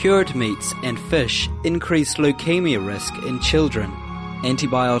 Cured meats and fish increase leukemia risk in children.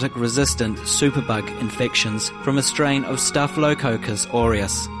 Antibiotic-resistant superbug infections from a strain of Staphylococcus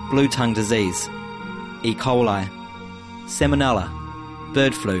aureus, blue tongue disease. E. coli. Salmonella.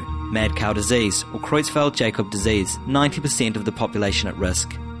 Bird flu, mad cow disease, or Creutzfeldt-Jakob disease, 90% of the population at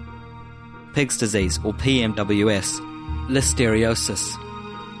risk. Pig's disease, or PMWS. Listeriosis.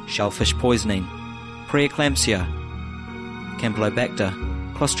 Shellfish poisoning. Preeclampsia. Campylobacter.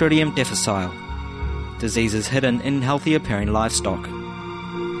 Clostridium difficile. Diseases hidden in healthy-appearing livestock.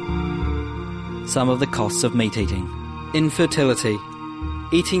 Some of the costs of meat eating. Infertility.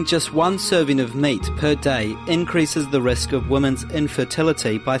 Eating just one serving of meat per day increases the risk of women's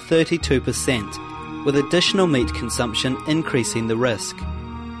infertility by 32%, with additional meat consumption increasing the risk.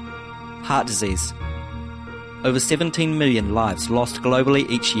 Heart disease. Over 17 million lives lost globally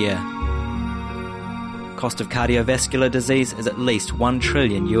each year. Cost of cardiovascular disease is at least $1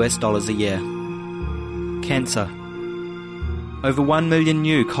 trillion a year. Cancer. Over 1 million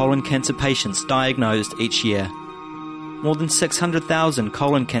new colon cancer patients diagnosed each year. More than 600,000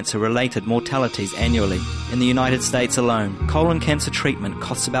 colon cancer-related mortalities annually. In the United States alone, colon cancer treatment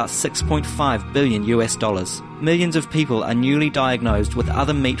costs about $6.5 billion. Millions of people are newly diagnosed with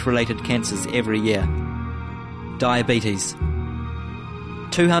other meat-related cancers every year. Diabetes.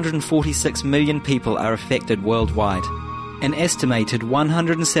 246 million people are affected worldwide. An estimated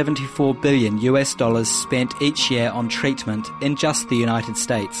 $174 billion spent each year on treatment in just the United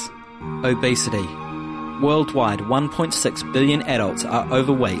States. Obesity. Worldwide, 1.6 billion adults are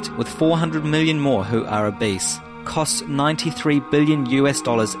overweight, with 400 million more who are obese. Costs $93 billion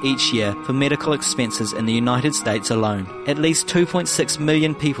each year for medical expenses in the United States alone. At least 2.6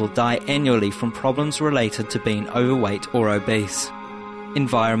 million people die annually from problems related to being overweight or obese.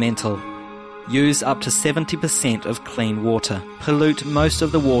 Environmental. Use up to 70% of clean water. Pollute most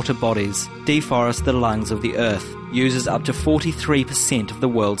of the water bodies. Deforest the lungs of the earth. Uses up to 43% of the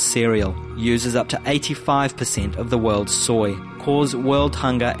world's cereal. Uses up to 85% of the world's soy. Cause world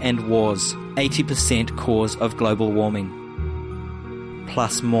hunger and wars. 80% cause of global warming.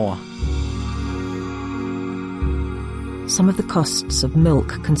 Plus more. Some of the costs of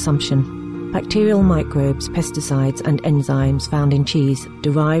milk consumption. Bacterial microbes, pesticides and enzymes found in cheese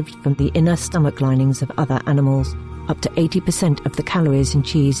derived from the inner stomach linings of other animals. Up to 80% of the calories in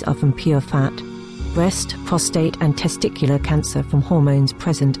cheese are from pure fat. Breast, prostate and testicular cancer from hormones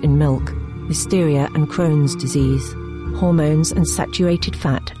present in milk. Listeria and Crohn's disease. Hormones and saturated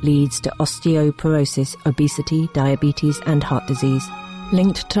fat leads to osteoporosis, obesity, diabetes and heart disease.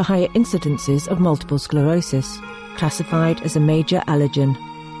 Linked to higher incidences of multiple sclerosis. Classified as a major allergen.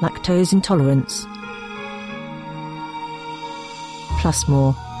 Lactose intolerance. Plus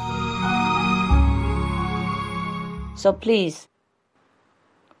more. So please,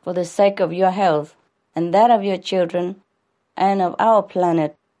 for the sake of your health and that of your children and of our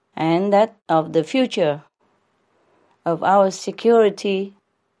planet and that of the future, of our security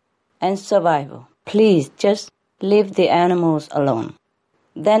and survival. Please just leave the animals alone.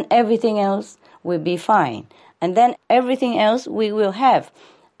 Then everything else will be fine. And then everything else we will have.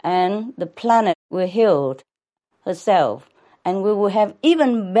 And the planet will heal herself. And we will have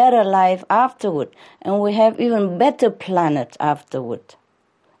even better life afterward. And we have even better planet afterward.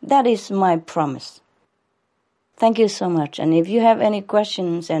 That is my promise. Thank you so much. And if you have any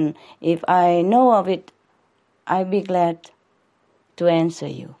questions and if I know of it, I'll be glad to answer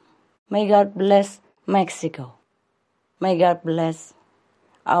you. May God bless Mexico. May God bless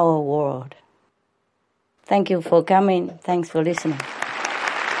our world. Thank you for coming. Thanks for listening.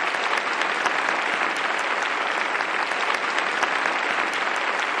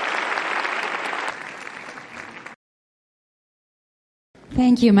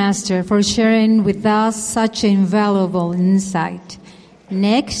 Thank you, Master, for sharing with us such invaluable insight.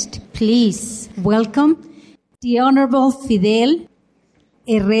 Next, please welcome the Honorable Fidel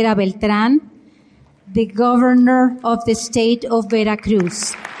Herrera Beltrán, the Governor of the State of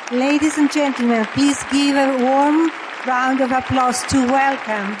Veracruz. Ladies and gentlemen, please give a warm round of applause to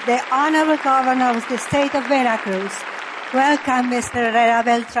welcome the Honorable Governor of the State of Veracruz. Welcome, Mr. Herrera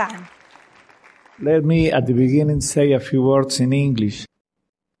Beltrán. Let me at the beginning say a few words in English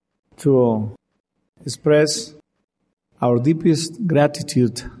to express our deepest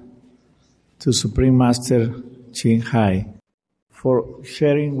gratitude to Supreme Master Ching Hai for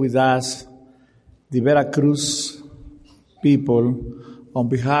sharing with us the Veracruz people on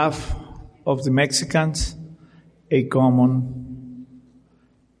behalf of the Mexicans a common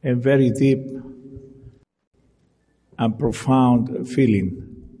and very deep and profound feeling.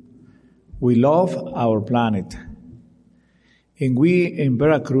 We love our planet. And we in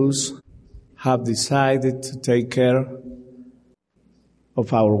Veracruz have decided to take care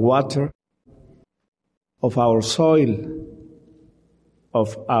of our water, of our soil,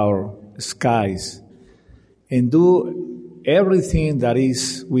 of our skies, and do everything that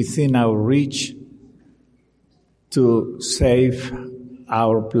is within our reach to save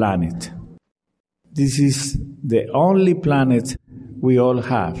our planet. This is the only planet we all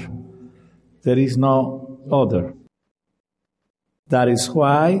have. There is no other. That is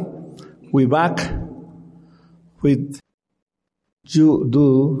why we back with you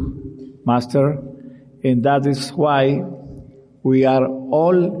do, Master, and that is why we are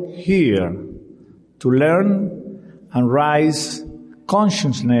all here to learn and raise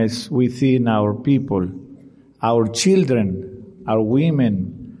consciousness within our people, our children, our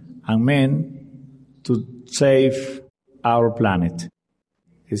women and men, to save our planet,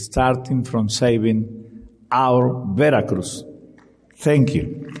 starting from saving our Veracruz. Thank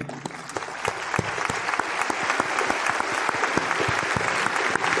you.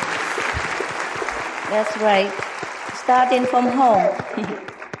 That's right. Starting from home.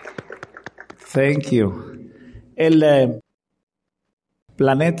 Thank you. El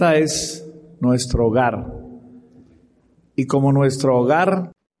planeta es nuestro hogar. Y como nuestro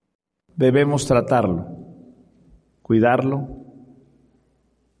hogar, debemos tratarlo, cuidarlo,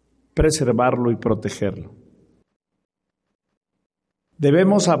 preservarlo y protegerlo.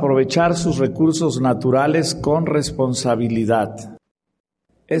 Debemos aprovechar sus recursos naturales con responsabilidad.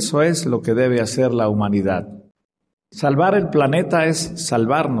 Eso es lo que debe hacer la humanidad. Salvar el planeta es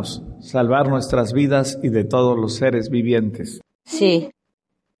salvarnos, salvar nuestras vidas y de todos los seres vivientes. Sí.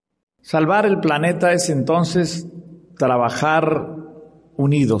 Salvar el planeta es entonces trabajar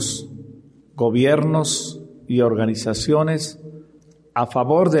unidos, gobiernos y organizaciones a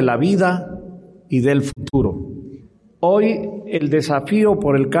favor de la vida y del futuro. Hoy el desafío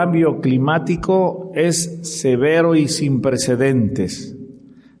por el cambio climático es severo y sin precedentes.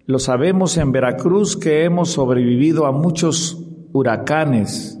 Lo sabemos en Veracruz, que hemos sobrevivido a muchos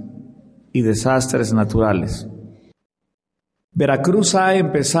huracanes y desastres naturales. Veracruz ha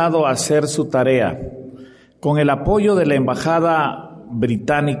empezado a hacer su tarea con el apoyo de la Embajada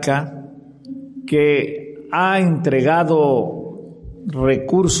Británica, que ha entregado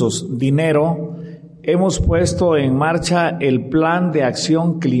recursos, dinero. Hemos puesto en marcha el Plan de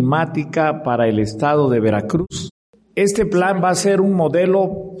Acción Climática para el Estado de Veracruz. Este plan va a ser un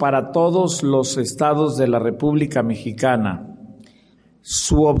modelo para todos los estados de la República Mexicana.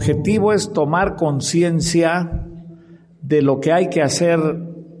 Su objetivo es tomar conciencia de lo que hay que hacer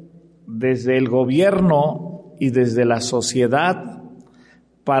desde el gobierno y desde la sociedad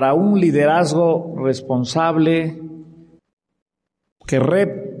para un liderazgo responsable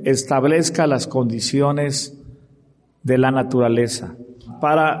que establezca las condiciones de la naturaleza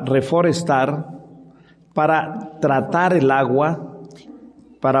para reforestar, para tratar el agua,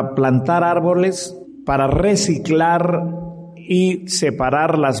 para plantar árboles para reciclar y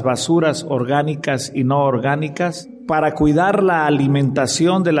separar las basuras orgánicas y no orgánicas, para cuidar la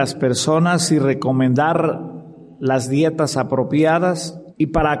alimentación de las personas y recomendar las dietas apropiadas, y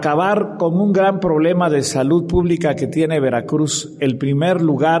para acabar con un gran problema de salud pública que tiene Veracruz, el primer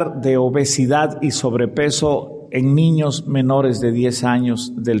lugar de obesidad y sobrepeso en niños menores de 10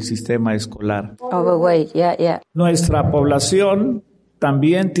 años del sistema escolar. Overweight, yeah. Nuestra población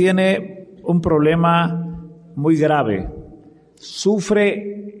también tiene un problema muy grave.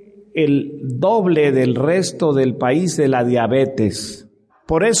 Sufre el doble del resto del país de la diabetes.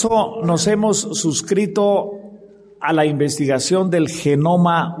 Por eso nos hemos suscrito a la investigación del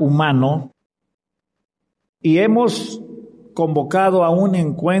genoma humano y hemos convocado a un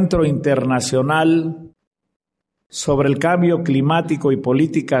encuentro internacional sobre el cambio climático y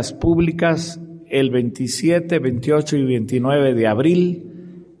políticas públicas el 27, 28 y 29 de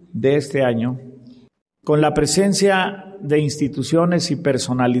abril de este año, con la presencia de instituciones y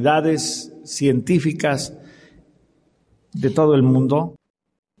personalidades científicas de todo el mundo,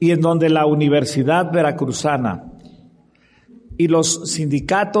 y en donde la Universidad Veracruzana y los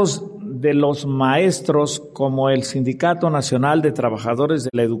sindicatos de los maestros, como el Sindicato Nacional de Trabajadores de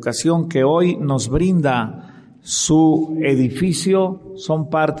la Educación, que hoy nos brinda su edificio, son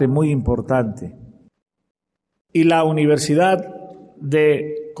parte muy importante. Y la Universidad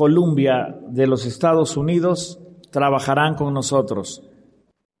de Columbia de los Estados Unidos trabajarán con nosotros.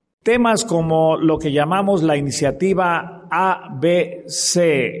 Temas como lo que llamamos la iniciativa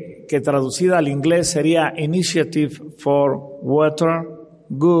ABC, que traducida al inglés sería Initiative for Water,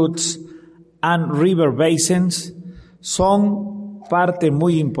 Goods and River Basins, son parte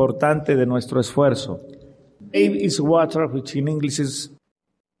muy importante de nuestro esfuerzo. A is water, which in English is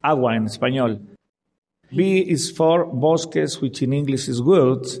agua en español. B is for bosques, which in English is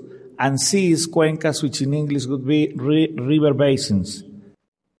woods, and C is cuencas, which in English would be river basins.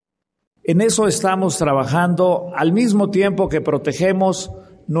 En eso estamos trabajando al mismo tiempo que protegemos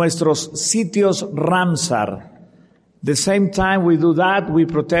nuestros sitios Ramsar. The same time we do that, we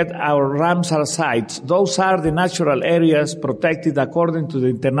protect our Ramsar sites. Those are the natural areas protected according to the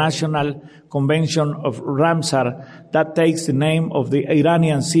International Convention of Ramsar that takes the name of the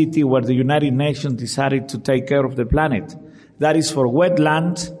Iranian city where the United Nations decided to take care of the planet. That is for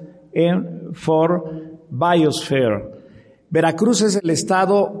wetlands and for biosphere. Veracruz es el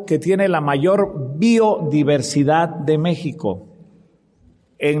estado que tiene la mayor biodiversidad de México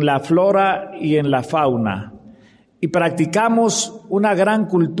en la flora y en la fauna. Y practicamos una gran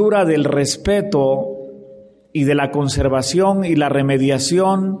cultura del respeto y de la conservación y la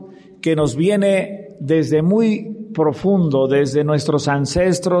remediación que nos viene desde muy profundo, desde nuestros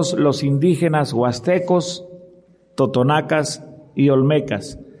ancestros, los indígenas huastecos, totonacas y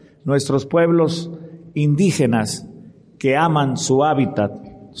olmecas, nuestros pueblos indígenas que aman su hábitat,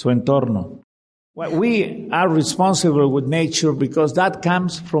 su entorno. We are responsible with nature because that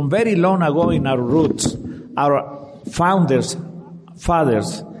comes from very long ago in our roots. Our fathers,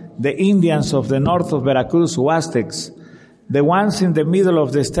 the Indians of the north of Veracruz, Huastecs, the ones in the middle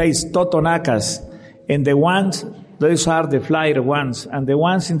of the states, Totonacas, and the ones, those are the flyer ones, and the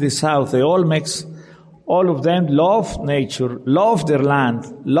ones in the south, the Olmecs, all of them love nature, love their land,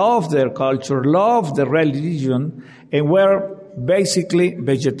 love their culture, love their religion, and were basically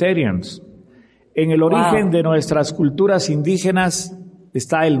vegetarians. En el origen de nuestras culturas indígenas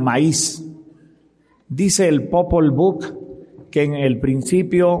está el maíz. Dice el Popol Vuh que en el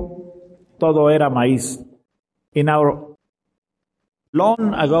principio todo era maíz. In our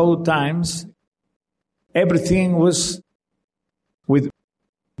long ago times, everything was with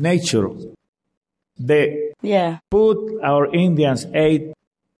nature. The food our Indians ate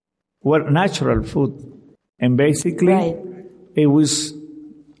were natural food, and basically it was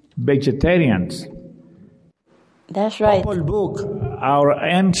vegetarians. That's right. Popol Vuh, our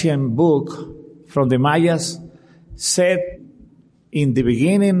ancient book from the Mayas, said in the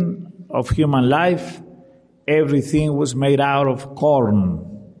beginning of human life, everything was made out of corn.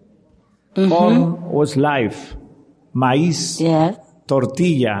 Corn was life. Maíz,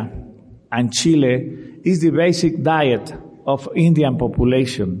 tortilla, and chile is the basic diet of Indian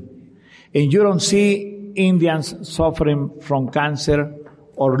population. And you don't see Indians suffering from cancer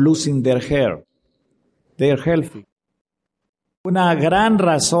or losing their hair. They are healthy. Una gran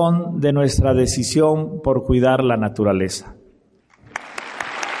razón de nuestra decisión por cuidar la naturaleza.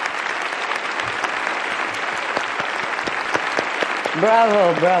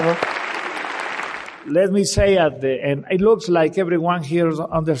 Bravo, bravo. Let me say at the end, it looks like everyone here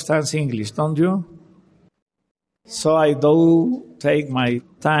understands English, don't you? So I do take my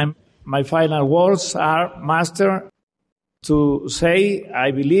time. my final words are, Master, to say,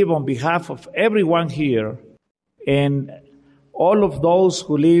 I believe on behalf of everyone here and all of those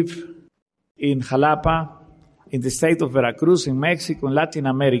who live in Xalapa, in the state of Veracruz, in Mexico, in Latin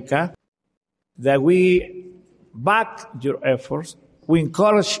America, that we back your efforts. We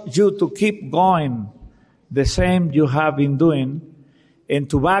encourage you to keep going the same you have been doing, and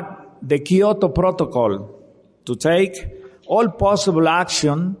to back the Kyoto Protocol, to take all possible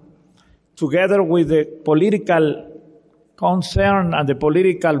action together with the political concern and the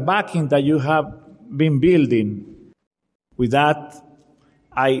political backing that you have been building. With that,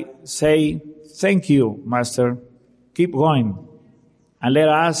 I say thank you, Master. Keep going, and let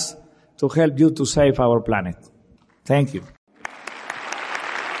us to help you to save our planet. Thank you.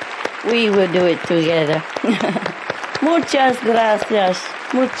 We will do it together. Muchas gracias.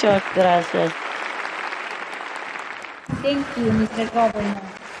 Muchas gracias. Thank you, Mr. Governor.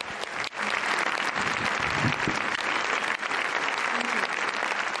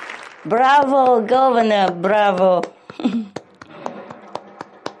 Bravo, Governor, bravo.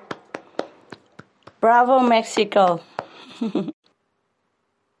 Bravo, Mexico.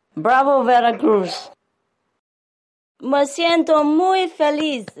 Bravo, Veracruz. Me siento muy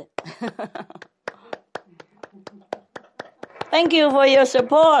feliz. Thank you for your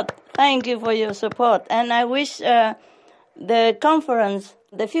support. Thank you for your support. And I wish the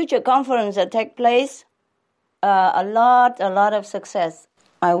future conference that take place, a lot of success.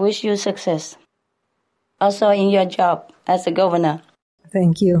 I wish you success. Also in your job as a governor.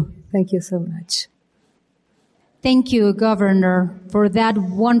 Thank you. Thank you so much. Thank you, Governor, for that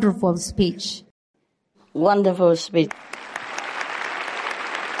wonderful speech. Wonderful speech.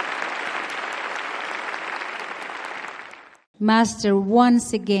 Master,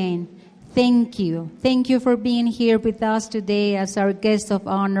 once again, thank you. Thank you for being here with us today as our guest of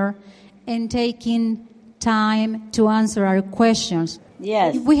honor and taking time to answer our questions.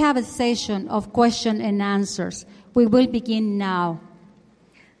 Yes. We have a session of question and answers. We will begin now.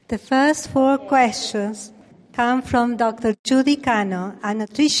 The first 4 questions come from Dr. Judy Cano, a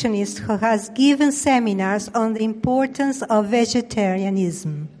nutritionist who has given seminars on the importance of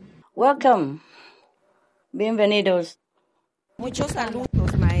vegetarianism. Welcome. Bienvenidos. Muchos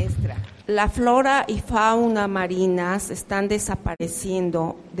saludos, maestra. La flora y fauna marinas están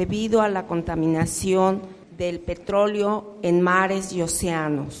desapareciendo debido a la contaminación del petróleo en mares y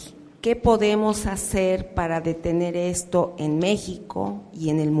océanos. ¿Qué podemos hacer para detener esto en México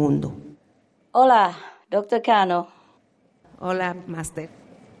y en el mundo? Hola, Dr. Cano. Hola, Master.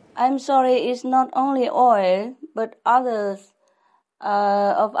 I'm sorry, it's not only oil, but others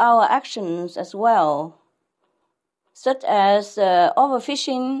of our actions as well, such as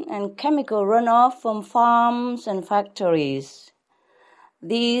overfishing and chemical runoff from farms and factories.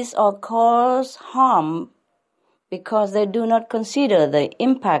 These, of course, harm because they do not consider the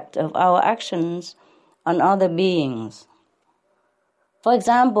impact of our actions on other beings. For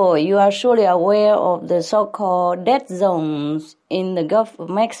example, you are surely aware of the so-called dead zones in the Gulf of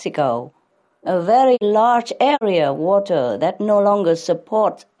Mexico, a very large area of water that no longer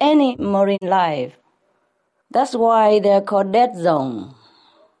supports any marine life. That's why they're called dead zones.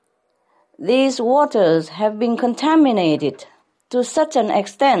 These waters have been contaminated to such an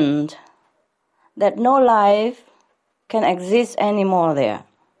extent that no life can exist anymore there.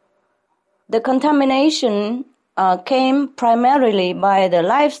 The contamination came primarily by the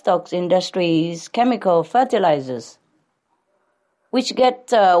livestock industry's chemical fertilizers, which get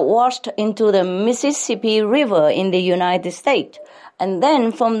washed into the Mississippi River in the United States. And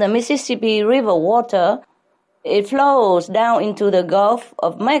then from the Mississippi River water, it flows down into the Gulf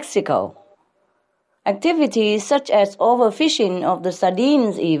of Mexico. Activities such as overfishing of the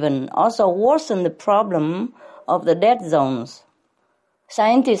sardines even also worsen the problem of the dead zones.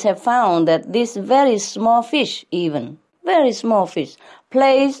 Scientists have found that this very small fish,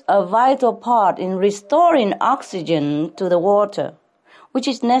 plays a vital part in restoring oxygen to the water, which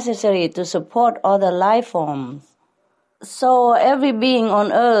is necessary to support other life forms. So every being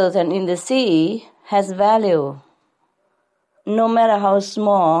on earth and in the sea has value, no matter how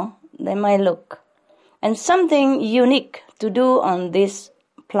small they might look, and something unique to do on this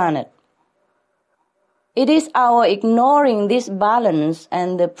planet. It is our ignoring this balance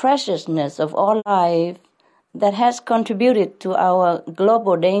and the preciousness of all life that has contributed to our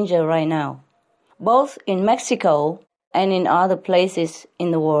global danger right now, both in Mexico and in other places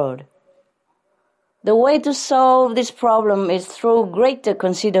in the world. The way to solve this problem is through greater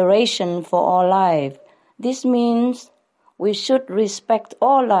consideration for all life. This means we should respect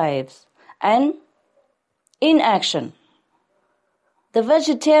all lives and in action. The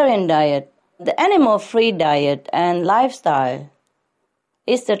vegetarian diet, the animal-free diet and lifestyle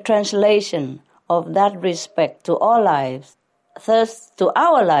is the translation of that respect to all lives, thus to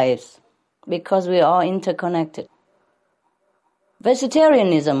our lives, because we are interconnected.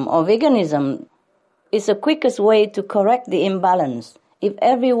 Vegetarianism or veganism is the quickest way to correct the imbalance if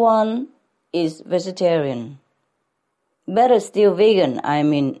everyone is vegetarian. Better still vegan,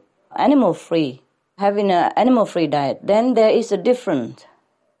 animal-free, having an animal-free diet. Then there is a different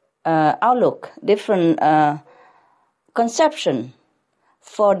outlook, different conception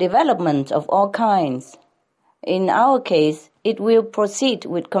for development of all kinds. In our case, it will proceed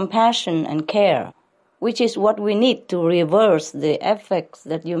with compassion and care, which is what we need to reverse the effects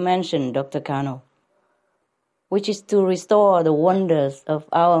that you mentioned, Dr. Kano, which is to restore the wonders of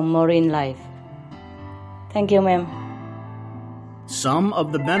our marine life. Thank you, ma'am. Some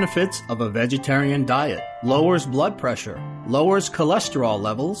of the benefits of a vegetarian diet: lowers blood pressure, lowers cholesterol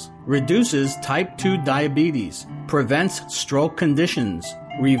levels, reduces type 2 diabetes, prevents stroke conditions,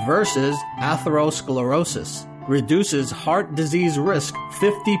 reverses atherosclerosis, reduces heart disease risk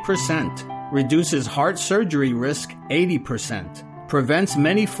 50%, reduces heart surgery risk 80%, prevents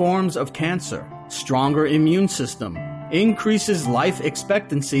many forms of cancer, stronger immune system, increases life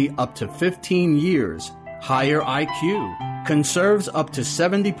expectancy up to 15 years, higher IQ, conserves up to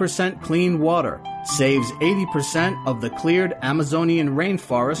 70% clean water, saves 80% of the cleared Amazonian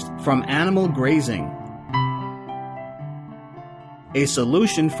rainforest from animal grazing. A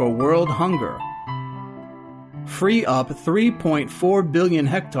solution for world hunger. Free up 3.4 billion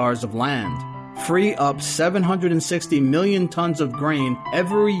hectares of land. Free up 760 million tons of grain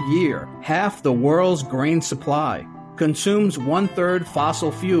every year, half the world's grain supply. Consumes 1/3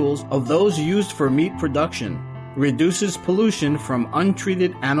 fossil fuels of those used for meat production. Reduces pollution from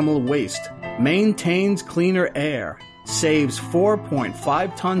untreated animal waste. Maintains cleaner air. Saves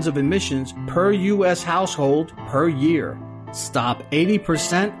 4.5 tons of emissions per U.S. household per year. Stop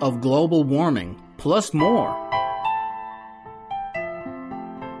 80% of global warming, plus more.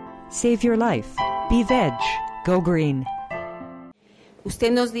 Save your life. Be veg. Go green.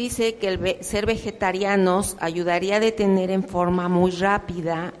 Usted nos dice que ser vegetarianos ayudaría a detener en forma muy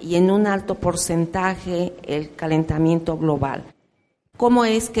rápida y en un alto porcentaje el calentamiento global. ¿Cómo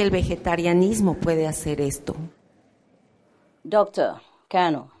es que el vegetarianismo puede hacer esto? Dr.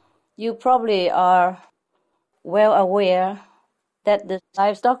 Kano, you probably are well aware that the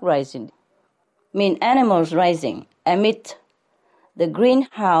livestock rising, animals rising, emit the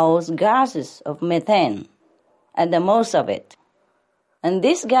greenhouse gases of methane, and the most of it. And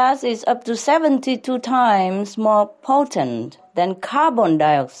this gas is up to 72 times more potent than carbon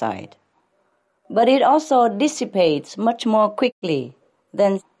dioxide. But it also dissipates much more quickly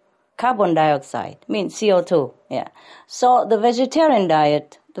than carbon dioxide, CO2. Yeah. So the vegetarian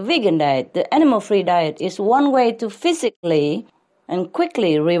diet, the vegan diet, the animal-free diet is one way to physically and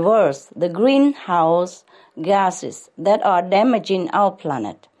quickly reverse the greenhouse gases that are damaging our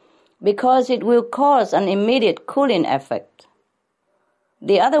planet, because it will cause an immediate cooling effect.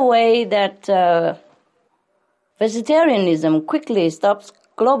 The other way that vegetarianism quickly stops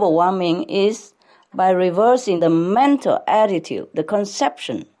global warming is by reversing the mental attitude, the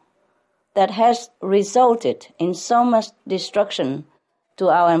conception that has resulted in so much destruction to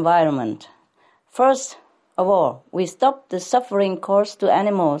our environment. First of all, we stop the suffering caused to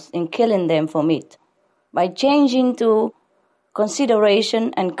animals in killing them for meat by changing to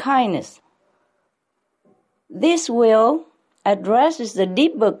consideration and kindness. This will addresses the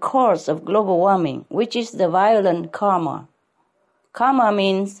deeper cause of global warming, which is the violent karma. Karma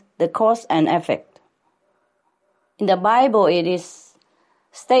means the cause and effect. In the Bible, it is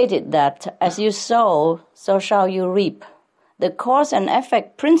stated that as you sow, so shall you reap. The cause and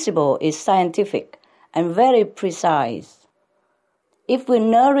effect principle is scientific and very precise. If we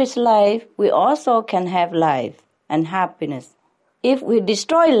nourish life, we also can have life and happiness. If we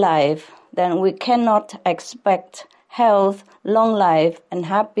destroy life, then we cannot expect health, long life, and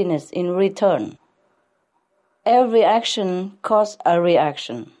happiness in return. Every action causes a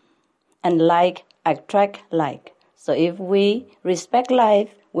reaction, and like attract like. So if we respect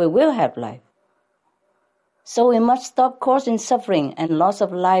life, we will have life. So we must stop causing suffering and loss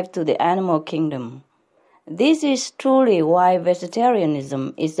of life to the animal kingdom. This is truly why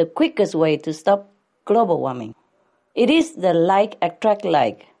vegetarianism is the quickest way to stop global warming. It is the like attract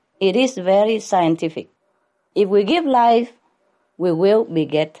like. It is very scientific. If we give life, we will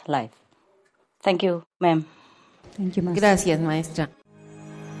beget life. Thank you, ma'am. Thank you, maestra. Gracias, maestra.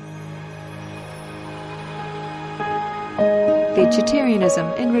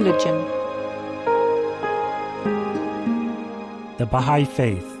 Vegetarianism in religion. the Baha'i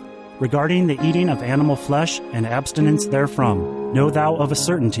Faith. Regarding the eating of animal flesh and abstinence therefrom, know thou of a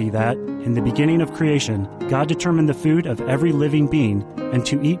certainty that, in the beginning of creation, God determined the food of every living being, and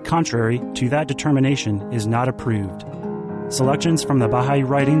to eat contrary to that determination is not approved. Selections from the Baha'i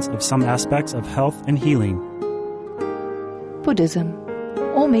writings of some aspects of health and healing. Buddhism.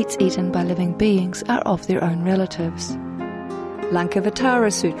 All meats eaten by living beings are of their own relatives.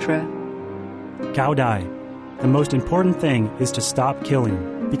 Lankavatara Sutra. Gao Dai. The most important thing is to stop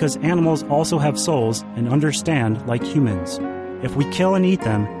killing, because animals also have souls and understand like humans. If we kill and eat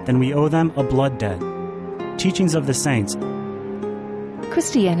them, then we owe them a blood debt. Teachings of the Saints.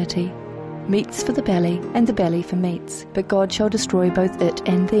 Christianity. Meats for the belly, and the belly for meats, but God shall destroy both it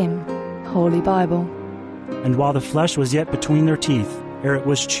and them. Holy Bible. And while the flesh was yet between their teeth, ere it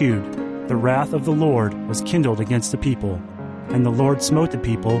was chewed, the wrath of the Lord was kindled against the people, and the Lord smote the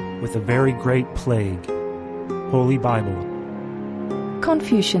people with a very great plague. Holy Bible.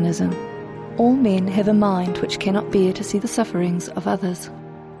 Confucianism. All men have a mind which cannot bear to see the sufferings of others.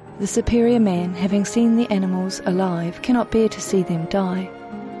 The superior man, having seen the animals alive, cannot bear to see them die.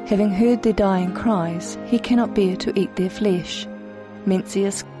 Having heard their dying cries, he cannot bear to eat their flesh.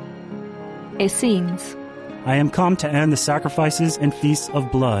 Mencius. Essenes. I am come to end the sacrifices and feasts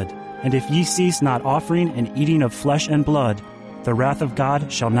of blood, and if ye cease not offering and eating of flesh and blood, the wrath of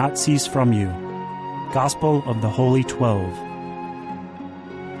God shall not cease from you. Gospel of the Holy 12.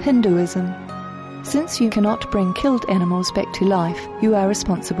 Hinduism. Since you cannot bring killed animals back to life, you are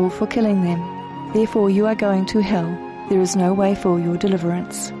responsible for killing them. Therefore you are going to hell. There is no way for your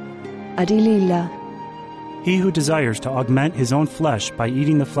deliverance. Adilila. He who desires to augment his own flesh by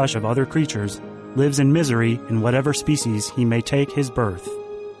eating the flesh of other creatures lives in misery in whatever species he may take his birth.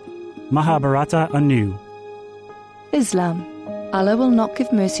 Mahabharata anew. Islam. Allah will not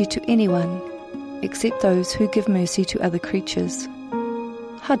give mercy to anyone except those who give mercy to other creatures.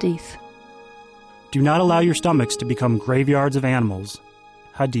 Hadith. Do not allow your stomachs to become graveyards of animals.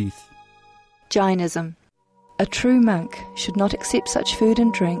 Hadith. Jainism. A true monk should not accept such food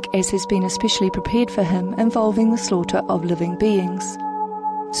and drink as has been especially prepared for him involving the slaughter of living beings.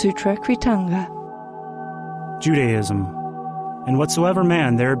 Sutra Kritanga. Judaism. And whatsoever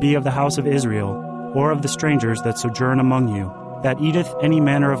man there be of the house of Israel, or of the strangers that sojourn among you, that eateth any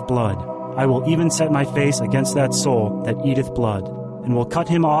manner of blood, I will even set my face against that soul that eateth blood, and will cut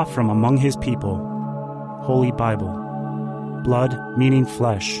him off from among his people. Holy Bible. Blood meaning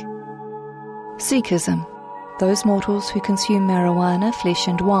flesh. Sikhism. Those mortals who consume marijuana, flesh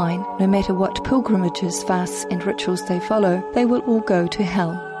and wine, no matter what pilgrimages, fasts and rituals they follow, they will all go to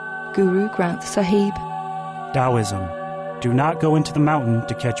hell. Guru Granth Sahib. Taoism. Do not go into the mountain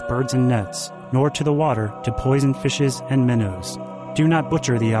to catch birds and nets, nor to the water to poison fishes and minnows. Do not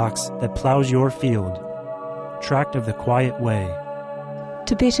butcher the ox that plows your field. Tract of the Quiet Way.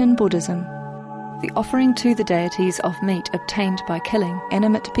 Tibetan Buddhism. The offering to the deities of meat obtained by killing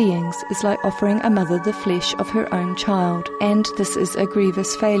animate beings is like offering a mother the flesh of her own child, and this is a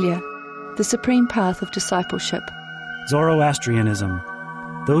grievous failure. The supreme path of discipleship. Zoroastrianism.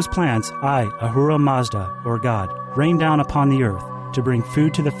 Those plants I, Ahura Mazda, or God, rain down upon the earth to bring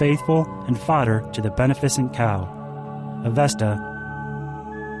food to the faithful and fodder to the beneficent cow. Avesta.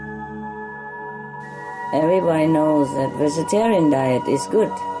 Everybody knows that vegetarian diet is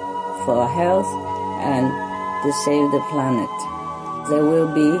good for health and to save the planet. They will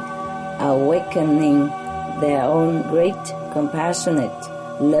be awakening their own great, compassionate,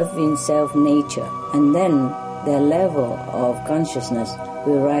 loving self-nature, and then their level of consciousness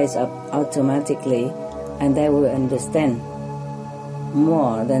will rise up automatically, and they will understand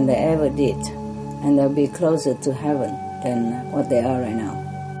more than they ever did, and they'll be closer to heaven than what they are right now.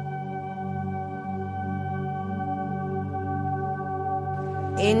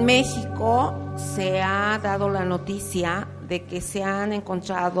 En México se ha dado la noticia de que se han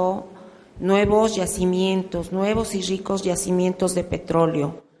encontrado nuevos yacimientos, nuevos y ricos yacimientos de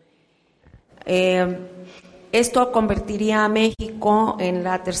petróleo. Esto convertiría a México en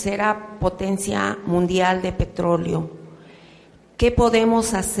la tercera potencia mundial de petróleo. ¿Qué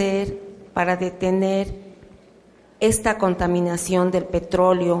podemos hacer para detener esta contaminación del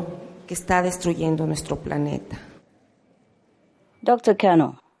petróleo que está destruyendo nuestro planeta? Dr.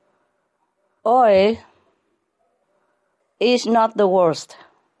 Kano, oil is not the worst.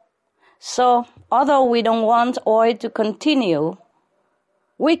 So, although we don't want oil to continue,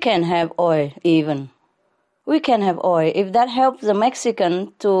 we can have oil even. We can have oil if that helps the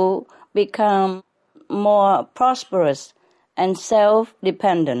Mexican to become more prosperous and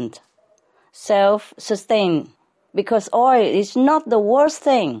self-dependent, self-sustained. Because oil is not the worst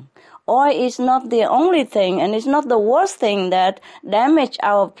thing. Oil is not the only thing, and it's not the worst thing that damage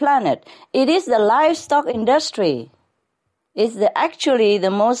our planet. It is the livestock industry. It's actually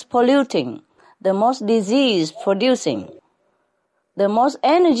the most polluting, the most disease-producing, the most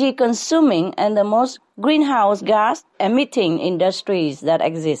energy-consuming, and the most greenhouse gas-emitting industries that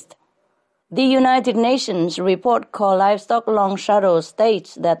exist. The United Nations report called Livestock Long Shadow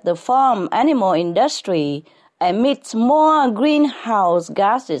states that the farm animal industry emits more greenhouse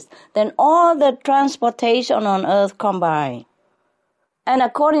gases than all the transportation on Earth combined. And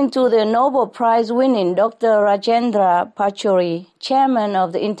according to the Nobel Prize-winning Dr. Rajendra Pachauri, chairman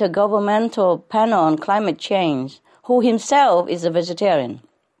of the Intergovernmental Panel on Climate Change, who himself is a vegetarian,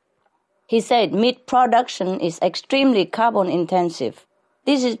 he said meat production is extremely carbon-intensive.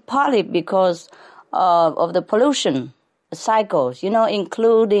 This is partly because of the pollution cycles,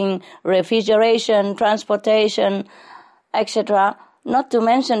 including refrigeration, transportation, etc., not to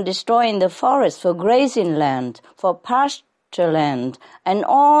mention destroying the forest for grazing land, for pasture land, and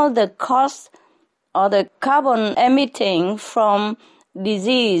all the costs or the carbon emitting from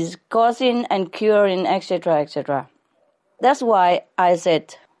disease causing and curing, etc., etc. That's why I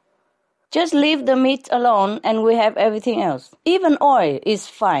said, just leave the meat alone and we have everything else. Even oil is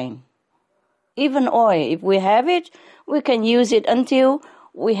fine. Even oil, if we have it, we can use it until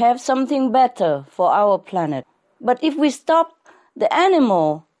we have something better for our planet. But if we stop the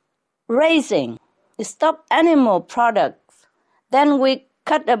animal raising, stop animal products, then we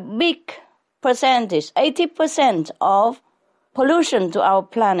cut a big percentage, 80% of pollution to our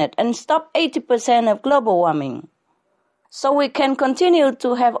planet, and stop 80% of global warming. So we can continue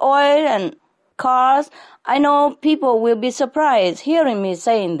to have oil and cars. I know people will be surprised hearing me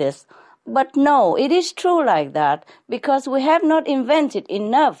saying this, but no, it is true like that because we have not invented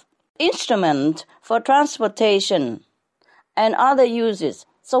enough instrument for transportation and other uses.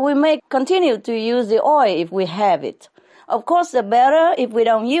 So we may continue to use the oil if we have it. Of course, the better if we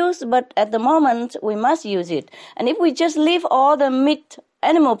don't use, but at the moment we must use it. And if we just leave all the meat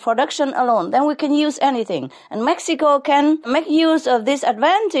animal production alone, then we can use anything. And Mexico can make use of this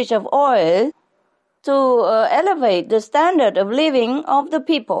advantage of oil to elevate the standard of living of the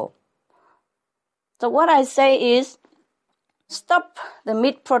people. So what I say is, stop the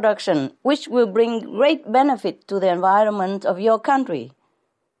meat production, which will bring great benefit to the environment of your country.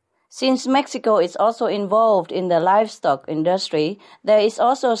 Since Mexico is also involved in the livestock industry, there is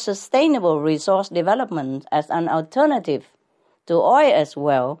also sustainable resource development as an alternative to oil as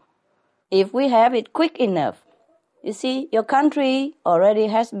well, if we have it quick enough. You see, your country already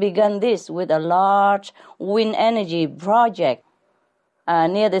has begun this with a large wind energy project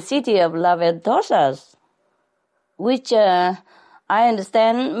near the city of La Ventosas, which I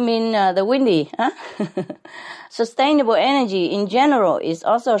understand mean the windy. Sustainable energy in general is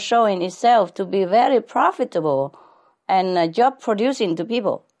also showing itself to be very profitable and job-producing to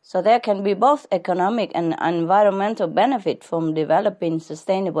people. So there can be both economic and environmental benefit from developing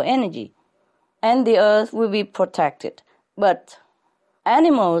sustainable energy. And the earth will be protected. But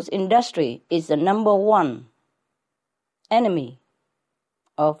animals industry is the number one enemy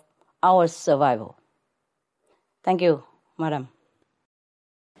of our survival. Thank you, Madam.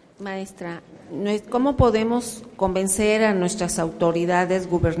 Maestra, ¿cómo podemos convencer a nuestras autoridades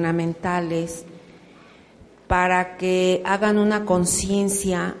gubernamentales para que hagan una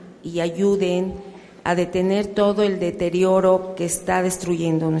conciencia y ayuden a detener todo el deterioro que está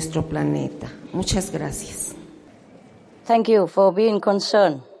destruyendo nuestro planeta? Muchas gracias. Thank you for being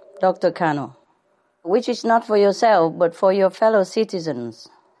concerned, Dr. Kano, which is not for yourself but for your fellow citizens.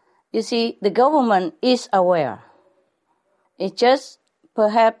 You see, the government is aware. It's just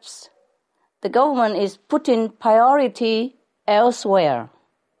perhaps the government is putting priority elsewhere.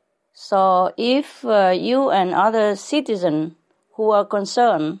 So if you and other citizens who are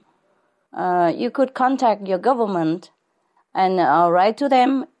concerned, you could contact your government and write to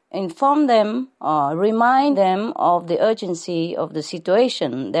them, inform them, or remind them of the urgency of the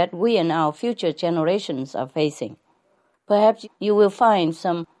situation that we and our future generations are facing. Perhaps you will find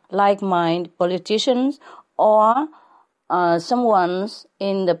some like-minded politicians or someone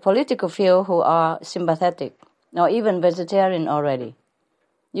in the political field who are sympathetic, or even vegetarian already.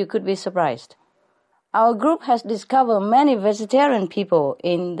 You could be surprised. Our group has discovered many vegetarian people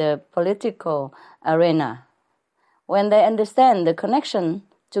in the political arena. When they understand the connection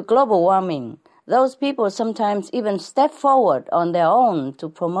to global warming, those people sometimes even step forward on their own to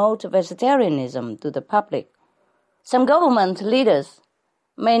promote vegetarianism to the public. Some government leaders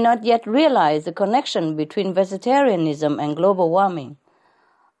may not yet realize the connection between vegetarianism and global warming.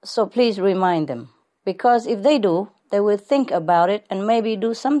 So please remind them, because if they do, they will think about it and maybe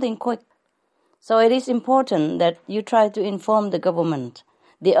do something quick. So it is important that you try to inform the government.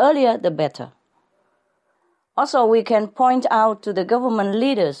 The earlier, the better. Also, we can point out to the government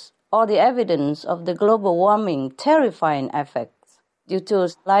leaders all the evidence of the global warming terrifying effects due to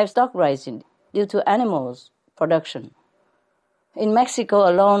livestock rising, due to animals production. In Mexico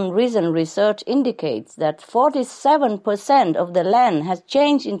alone, recent research indicates that 47% of the land has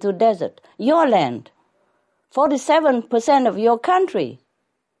changed into desert. Your land, 47% of your country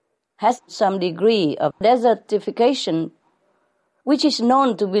has some degree of desertification, which is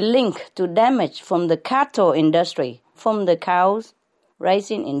known to be linked to damage from the cattle industry, from the cows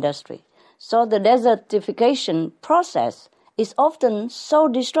raising industry. So the desertification process is often so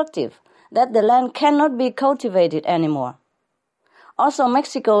destructive that the land cannot be cultivated anymore. Also,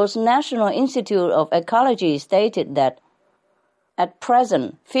 Mexico's National Institute of Ecology stated that at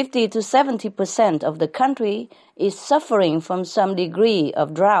present, 50 to 70% of the country is suffering from some degree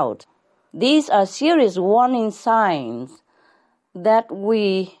of drought. These are serious warning signs that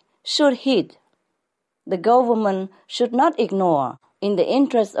we should heed. The government should not ignore in the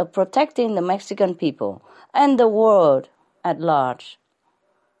interest of protecting the Mexican people and the world at large.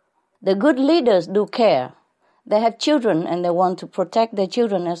 The good leaders do care. They have children and they want to protect their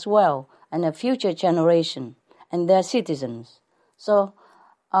children as well and a future generation and their citizens. So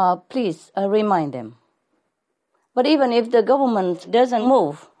please remind them. But even if the government doesn't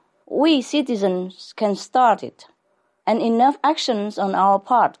move, we citizens can start it. And enough actions on our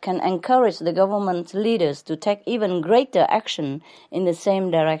part can encourage the government leaders to take even greater action in the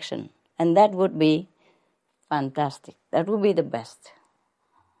same direction. And that would be fantastic. That would be the best.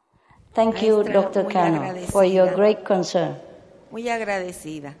 Thank you, Dr. Cano, for your great concern. Muy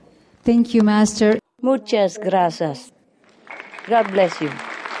agradecida. Thank you, Master. Muchas gracias. God bless you.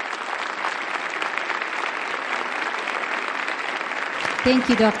 Thank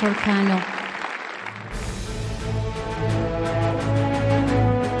you, Dr. Cano.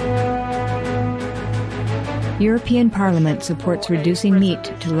 European Parliament supports reducing meat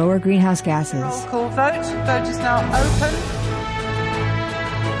to lower greenhouse gases. Roll call vote. Vote is now open.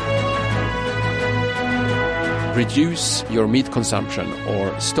 Reduce your meat consumption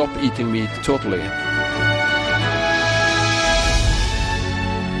or stop eating meat totally.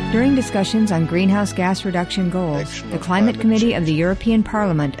 During discussions on greenhouse gas reduction goals, the Climate Committee of the European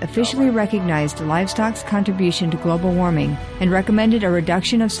Parliament officially recognized livestock's contribution to global warming and recommended a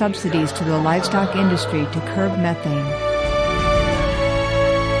reduction of subsidies to the livestock industry to curb methane.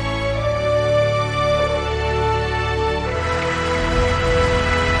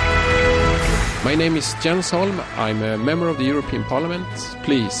 My name is Jens Holm. I'm a member of the European Parliament.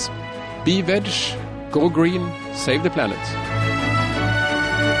 Please, be veg, go green, save the planet.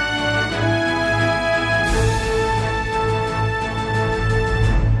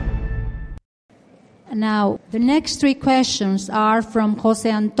 Now, the next three questions are from Jose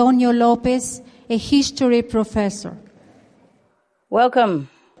Antonio Lopez, a history professor. Welcome.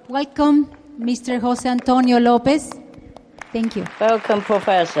 Welcome, Mr. Jose Antonio Lopez. Thank you. Welcome,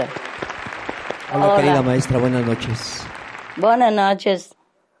 Professor. Hola, querida maestra, buenas noches. Buenas noches.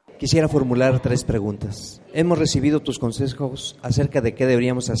 Quisiera formular 3 preguntas. Hemos recibido tus consejos acerca de qué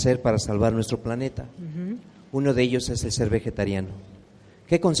deberíamos hacer para salvar nuestro planeta. Uno de ellos es el ser vegetariano.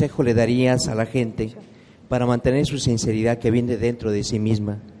 ¿Qué consejo le darías a la gente para mantener su sinceridad que viene dentro de sí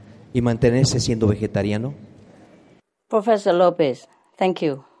misma y mantenerse siendo vegetariano? Professor Lopez, thank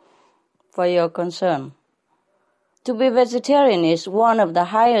you for your concern. To be vegetarian is one of the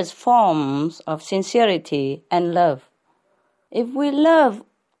highest forms of sincerity and love. If we love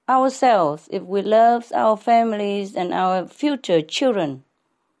ourselves, if we love our families and our future children,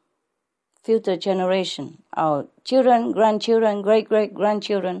 future generation, our children, grandchildren,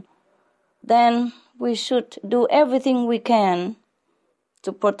 great-great-grandchildren, then we should do everything we can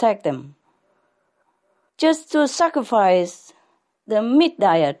to protect them. Just to sacrifice the meat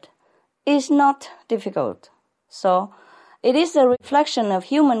diet is not difficult. So it is a reflection of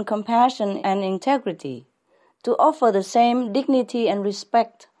human compassion and integrity to offer the same dignity and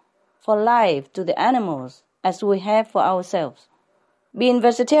respect for life to the animals as we have for ourselves. Being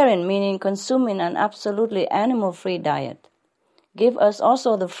vegetarian, meaning consuming an absolutely animal-free diet, give us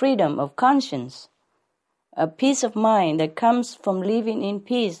also the freedom of conscience, a peace of mind that comes from living in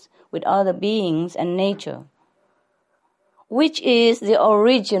peace with other beings and nature, which is the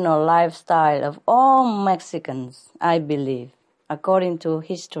original lifestyle of all Mexicans, I believe, according to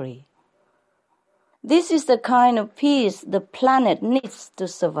history. This is the kind of peace the planet needs to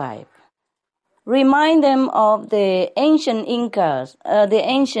survive. Remind them of the ancient Incas, the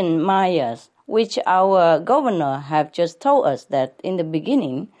ancient Mayas, which our governor have just told us that in the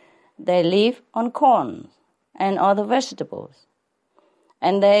beginning they live on corn and other vegetables.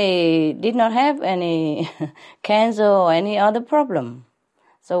 And they did not have any cancer or any other problem.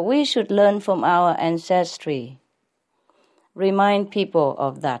 So we should learn from our ancestry. Remind people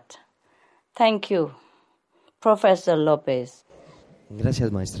of that. Thank you, Professor Lopez.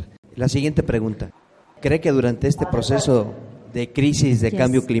 Gracias, maestra. La siguiente pregunta. ¿Cree que durante este proceso de crisis de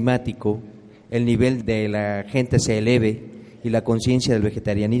cambio climático el nivel de la gente se eleve y la conciencia del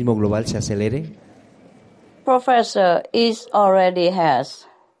vegetarianismo global se acelere? Professor, it already has,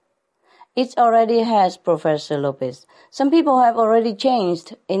 Professor Lopez. Some people have already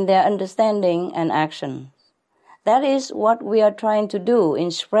changed in their understanding and action. That is what we are trying to do in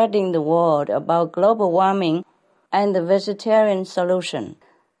spreading the word about global warming and the vegetarian solution,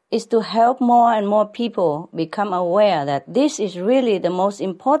 is to help more and more people become aware that this is really the most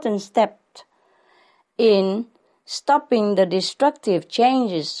important step in stopping the destructive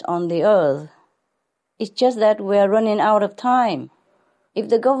changes on the earth. It's just that we are running out of time. If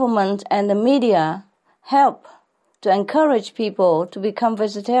the government and the media help to encourage people to become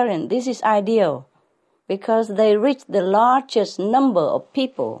vegetarian, this is ideal because they reach the largest number of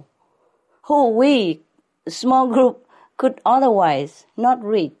people who we, a small group, could otherwise not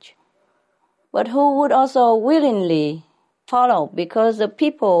reach, but who would also willingly follow because the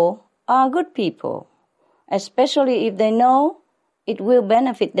people are good people, especially if they know it will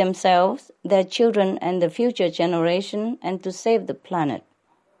benefit themselves, their children, and the future generation, and to save the planet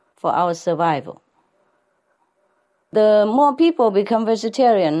for our survival. The more people become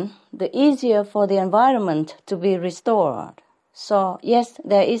vegetarian, the easier for the environment to be restored. So, yes,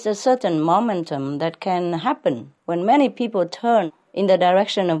 there is a certain momentum that can happen when many people turn in the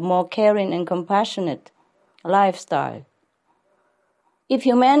direction of more caring and compassionate lifestyle. If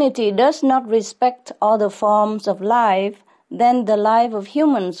humanity does not respect other forms of life, then the life of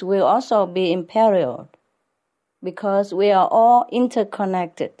humans will also be imperiled because we are all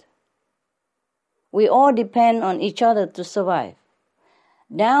interconnected. We all depend on each other to survive,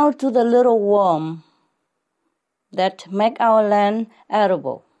 down to the little worm that make our land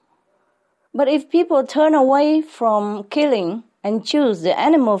arable. But if people turn away from killing and choose the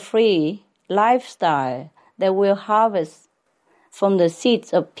animal-free lifestyle that will harvest from the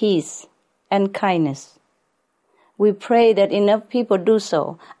seeds of peace and kindness, we pray that enough people do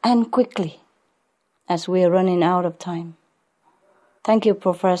so, and quickly, as we are running out of time. Thank you,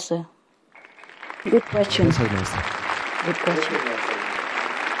 Professor. Good question. Good question.